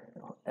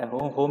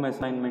 ಹೋಮ್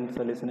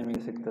ಅಸೈನ್ಮೆಂಟ್ಸಲ್ಲಿ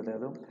ನಿಮಗೆ ಸಿಗ್ತದೆ.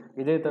 ಅದು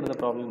ಇದೇ ಥರದ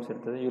ಪ್ರಾಬ್ಲಮ್ಸ್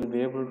ಇರ್ತದೆ. You will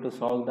be able to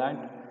solve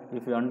that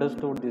if you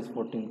understood these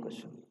 14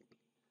 questions.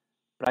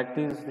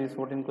 Practice these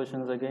 14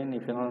 questions again.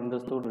 If you are not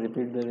understood,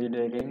 repeat the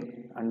video again.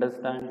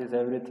 Understand this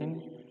everything.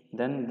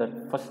 Then the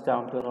first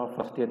chapter of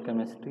first year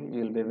chemistry,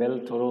 you will be well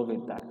thorough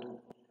with that.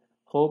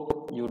 Hope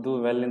you do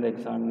well in the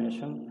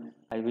examination.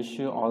 I wish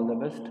you all the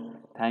best.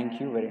 Thank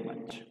you very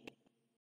much.